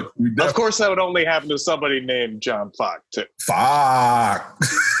definitely look. Of course, that would only happen to somebody named John Falk, too. Falk.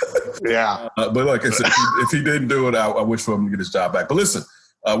 Yeah. But like I said, if he didn't do it, I wish for him to get his job back. But listen,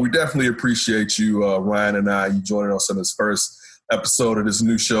 we definitely appreciate you, Ryan and I, you joining us on this first episode of this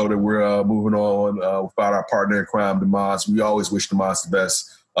new show that we're moving on without our partner in crime, Demas. We always wish Demas the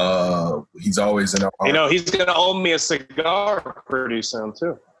best. He's always in our heart. He's going to owe me a cigar pretty soon,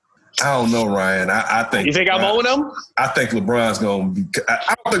 too. I don't know, Ryan. I think you think I'm owing him. I think LeBron's going to be.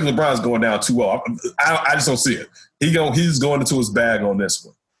 I don't think LeBron's going down 2-0. I just don't see it. He's going into his bag on this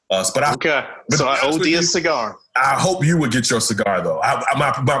one. Okay. So I owe you a cigar. I hope you would get your cigar though.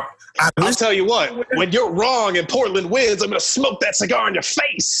 I'll tell you what. When you're wrong and Portland wins, I'm going to smoke that cigar in your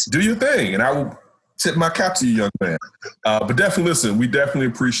face. Do your thing, and I will tip my cap to you, young man. But definitely listen. We definitely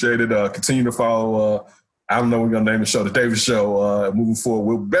appreciate it. Continue to follow. I don't know. We're gonna name the show the Davis Show. Moving forward,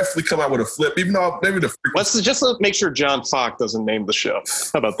 we'll definitely come out with a flip. Even though maybe let's make sure John Falk doesn't name the show.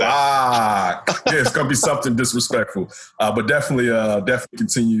 How about that? Yeah, it's gonna be something disrespectful. But definitely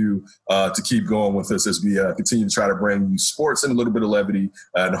continue to keep going with us as we continue to try to bring you sports and a little bit of levity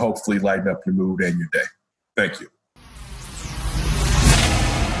and hopefully lighten up your mood and your day. Thank you.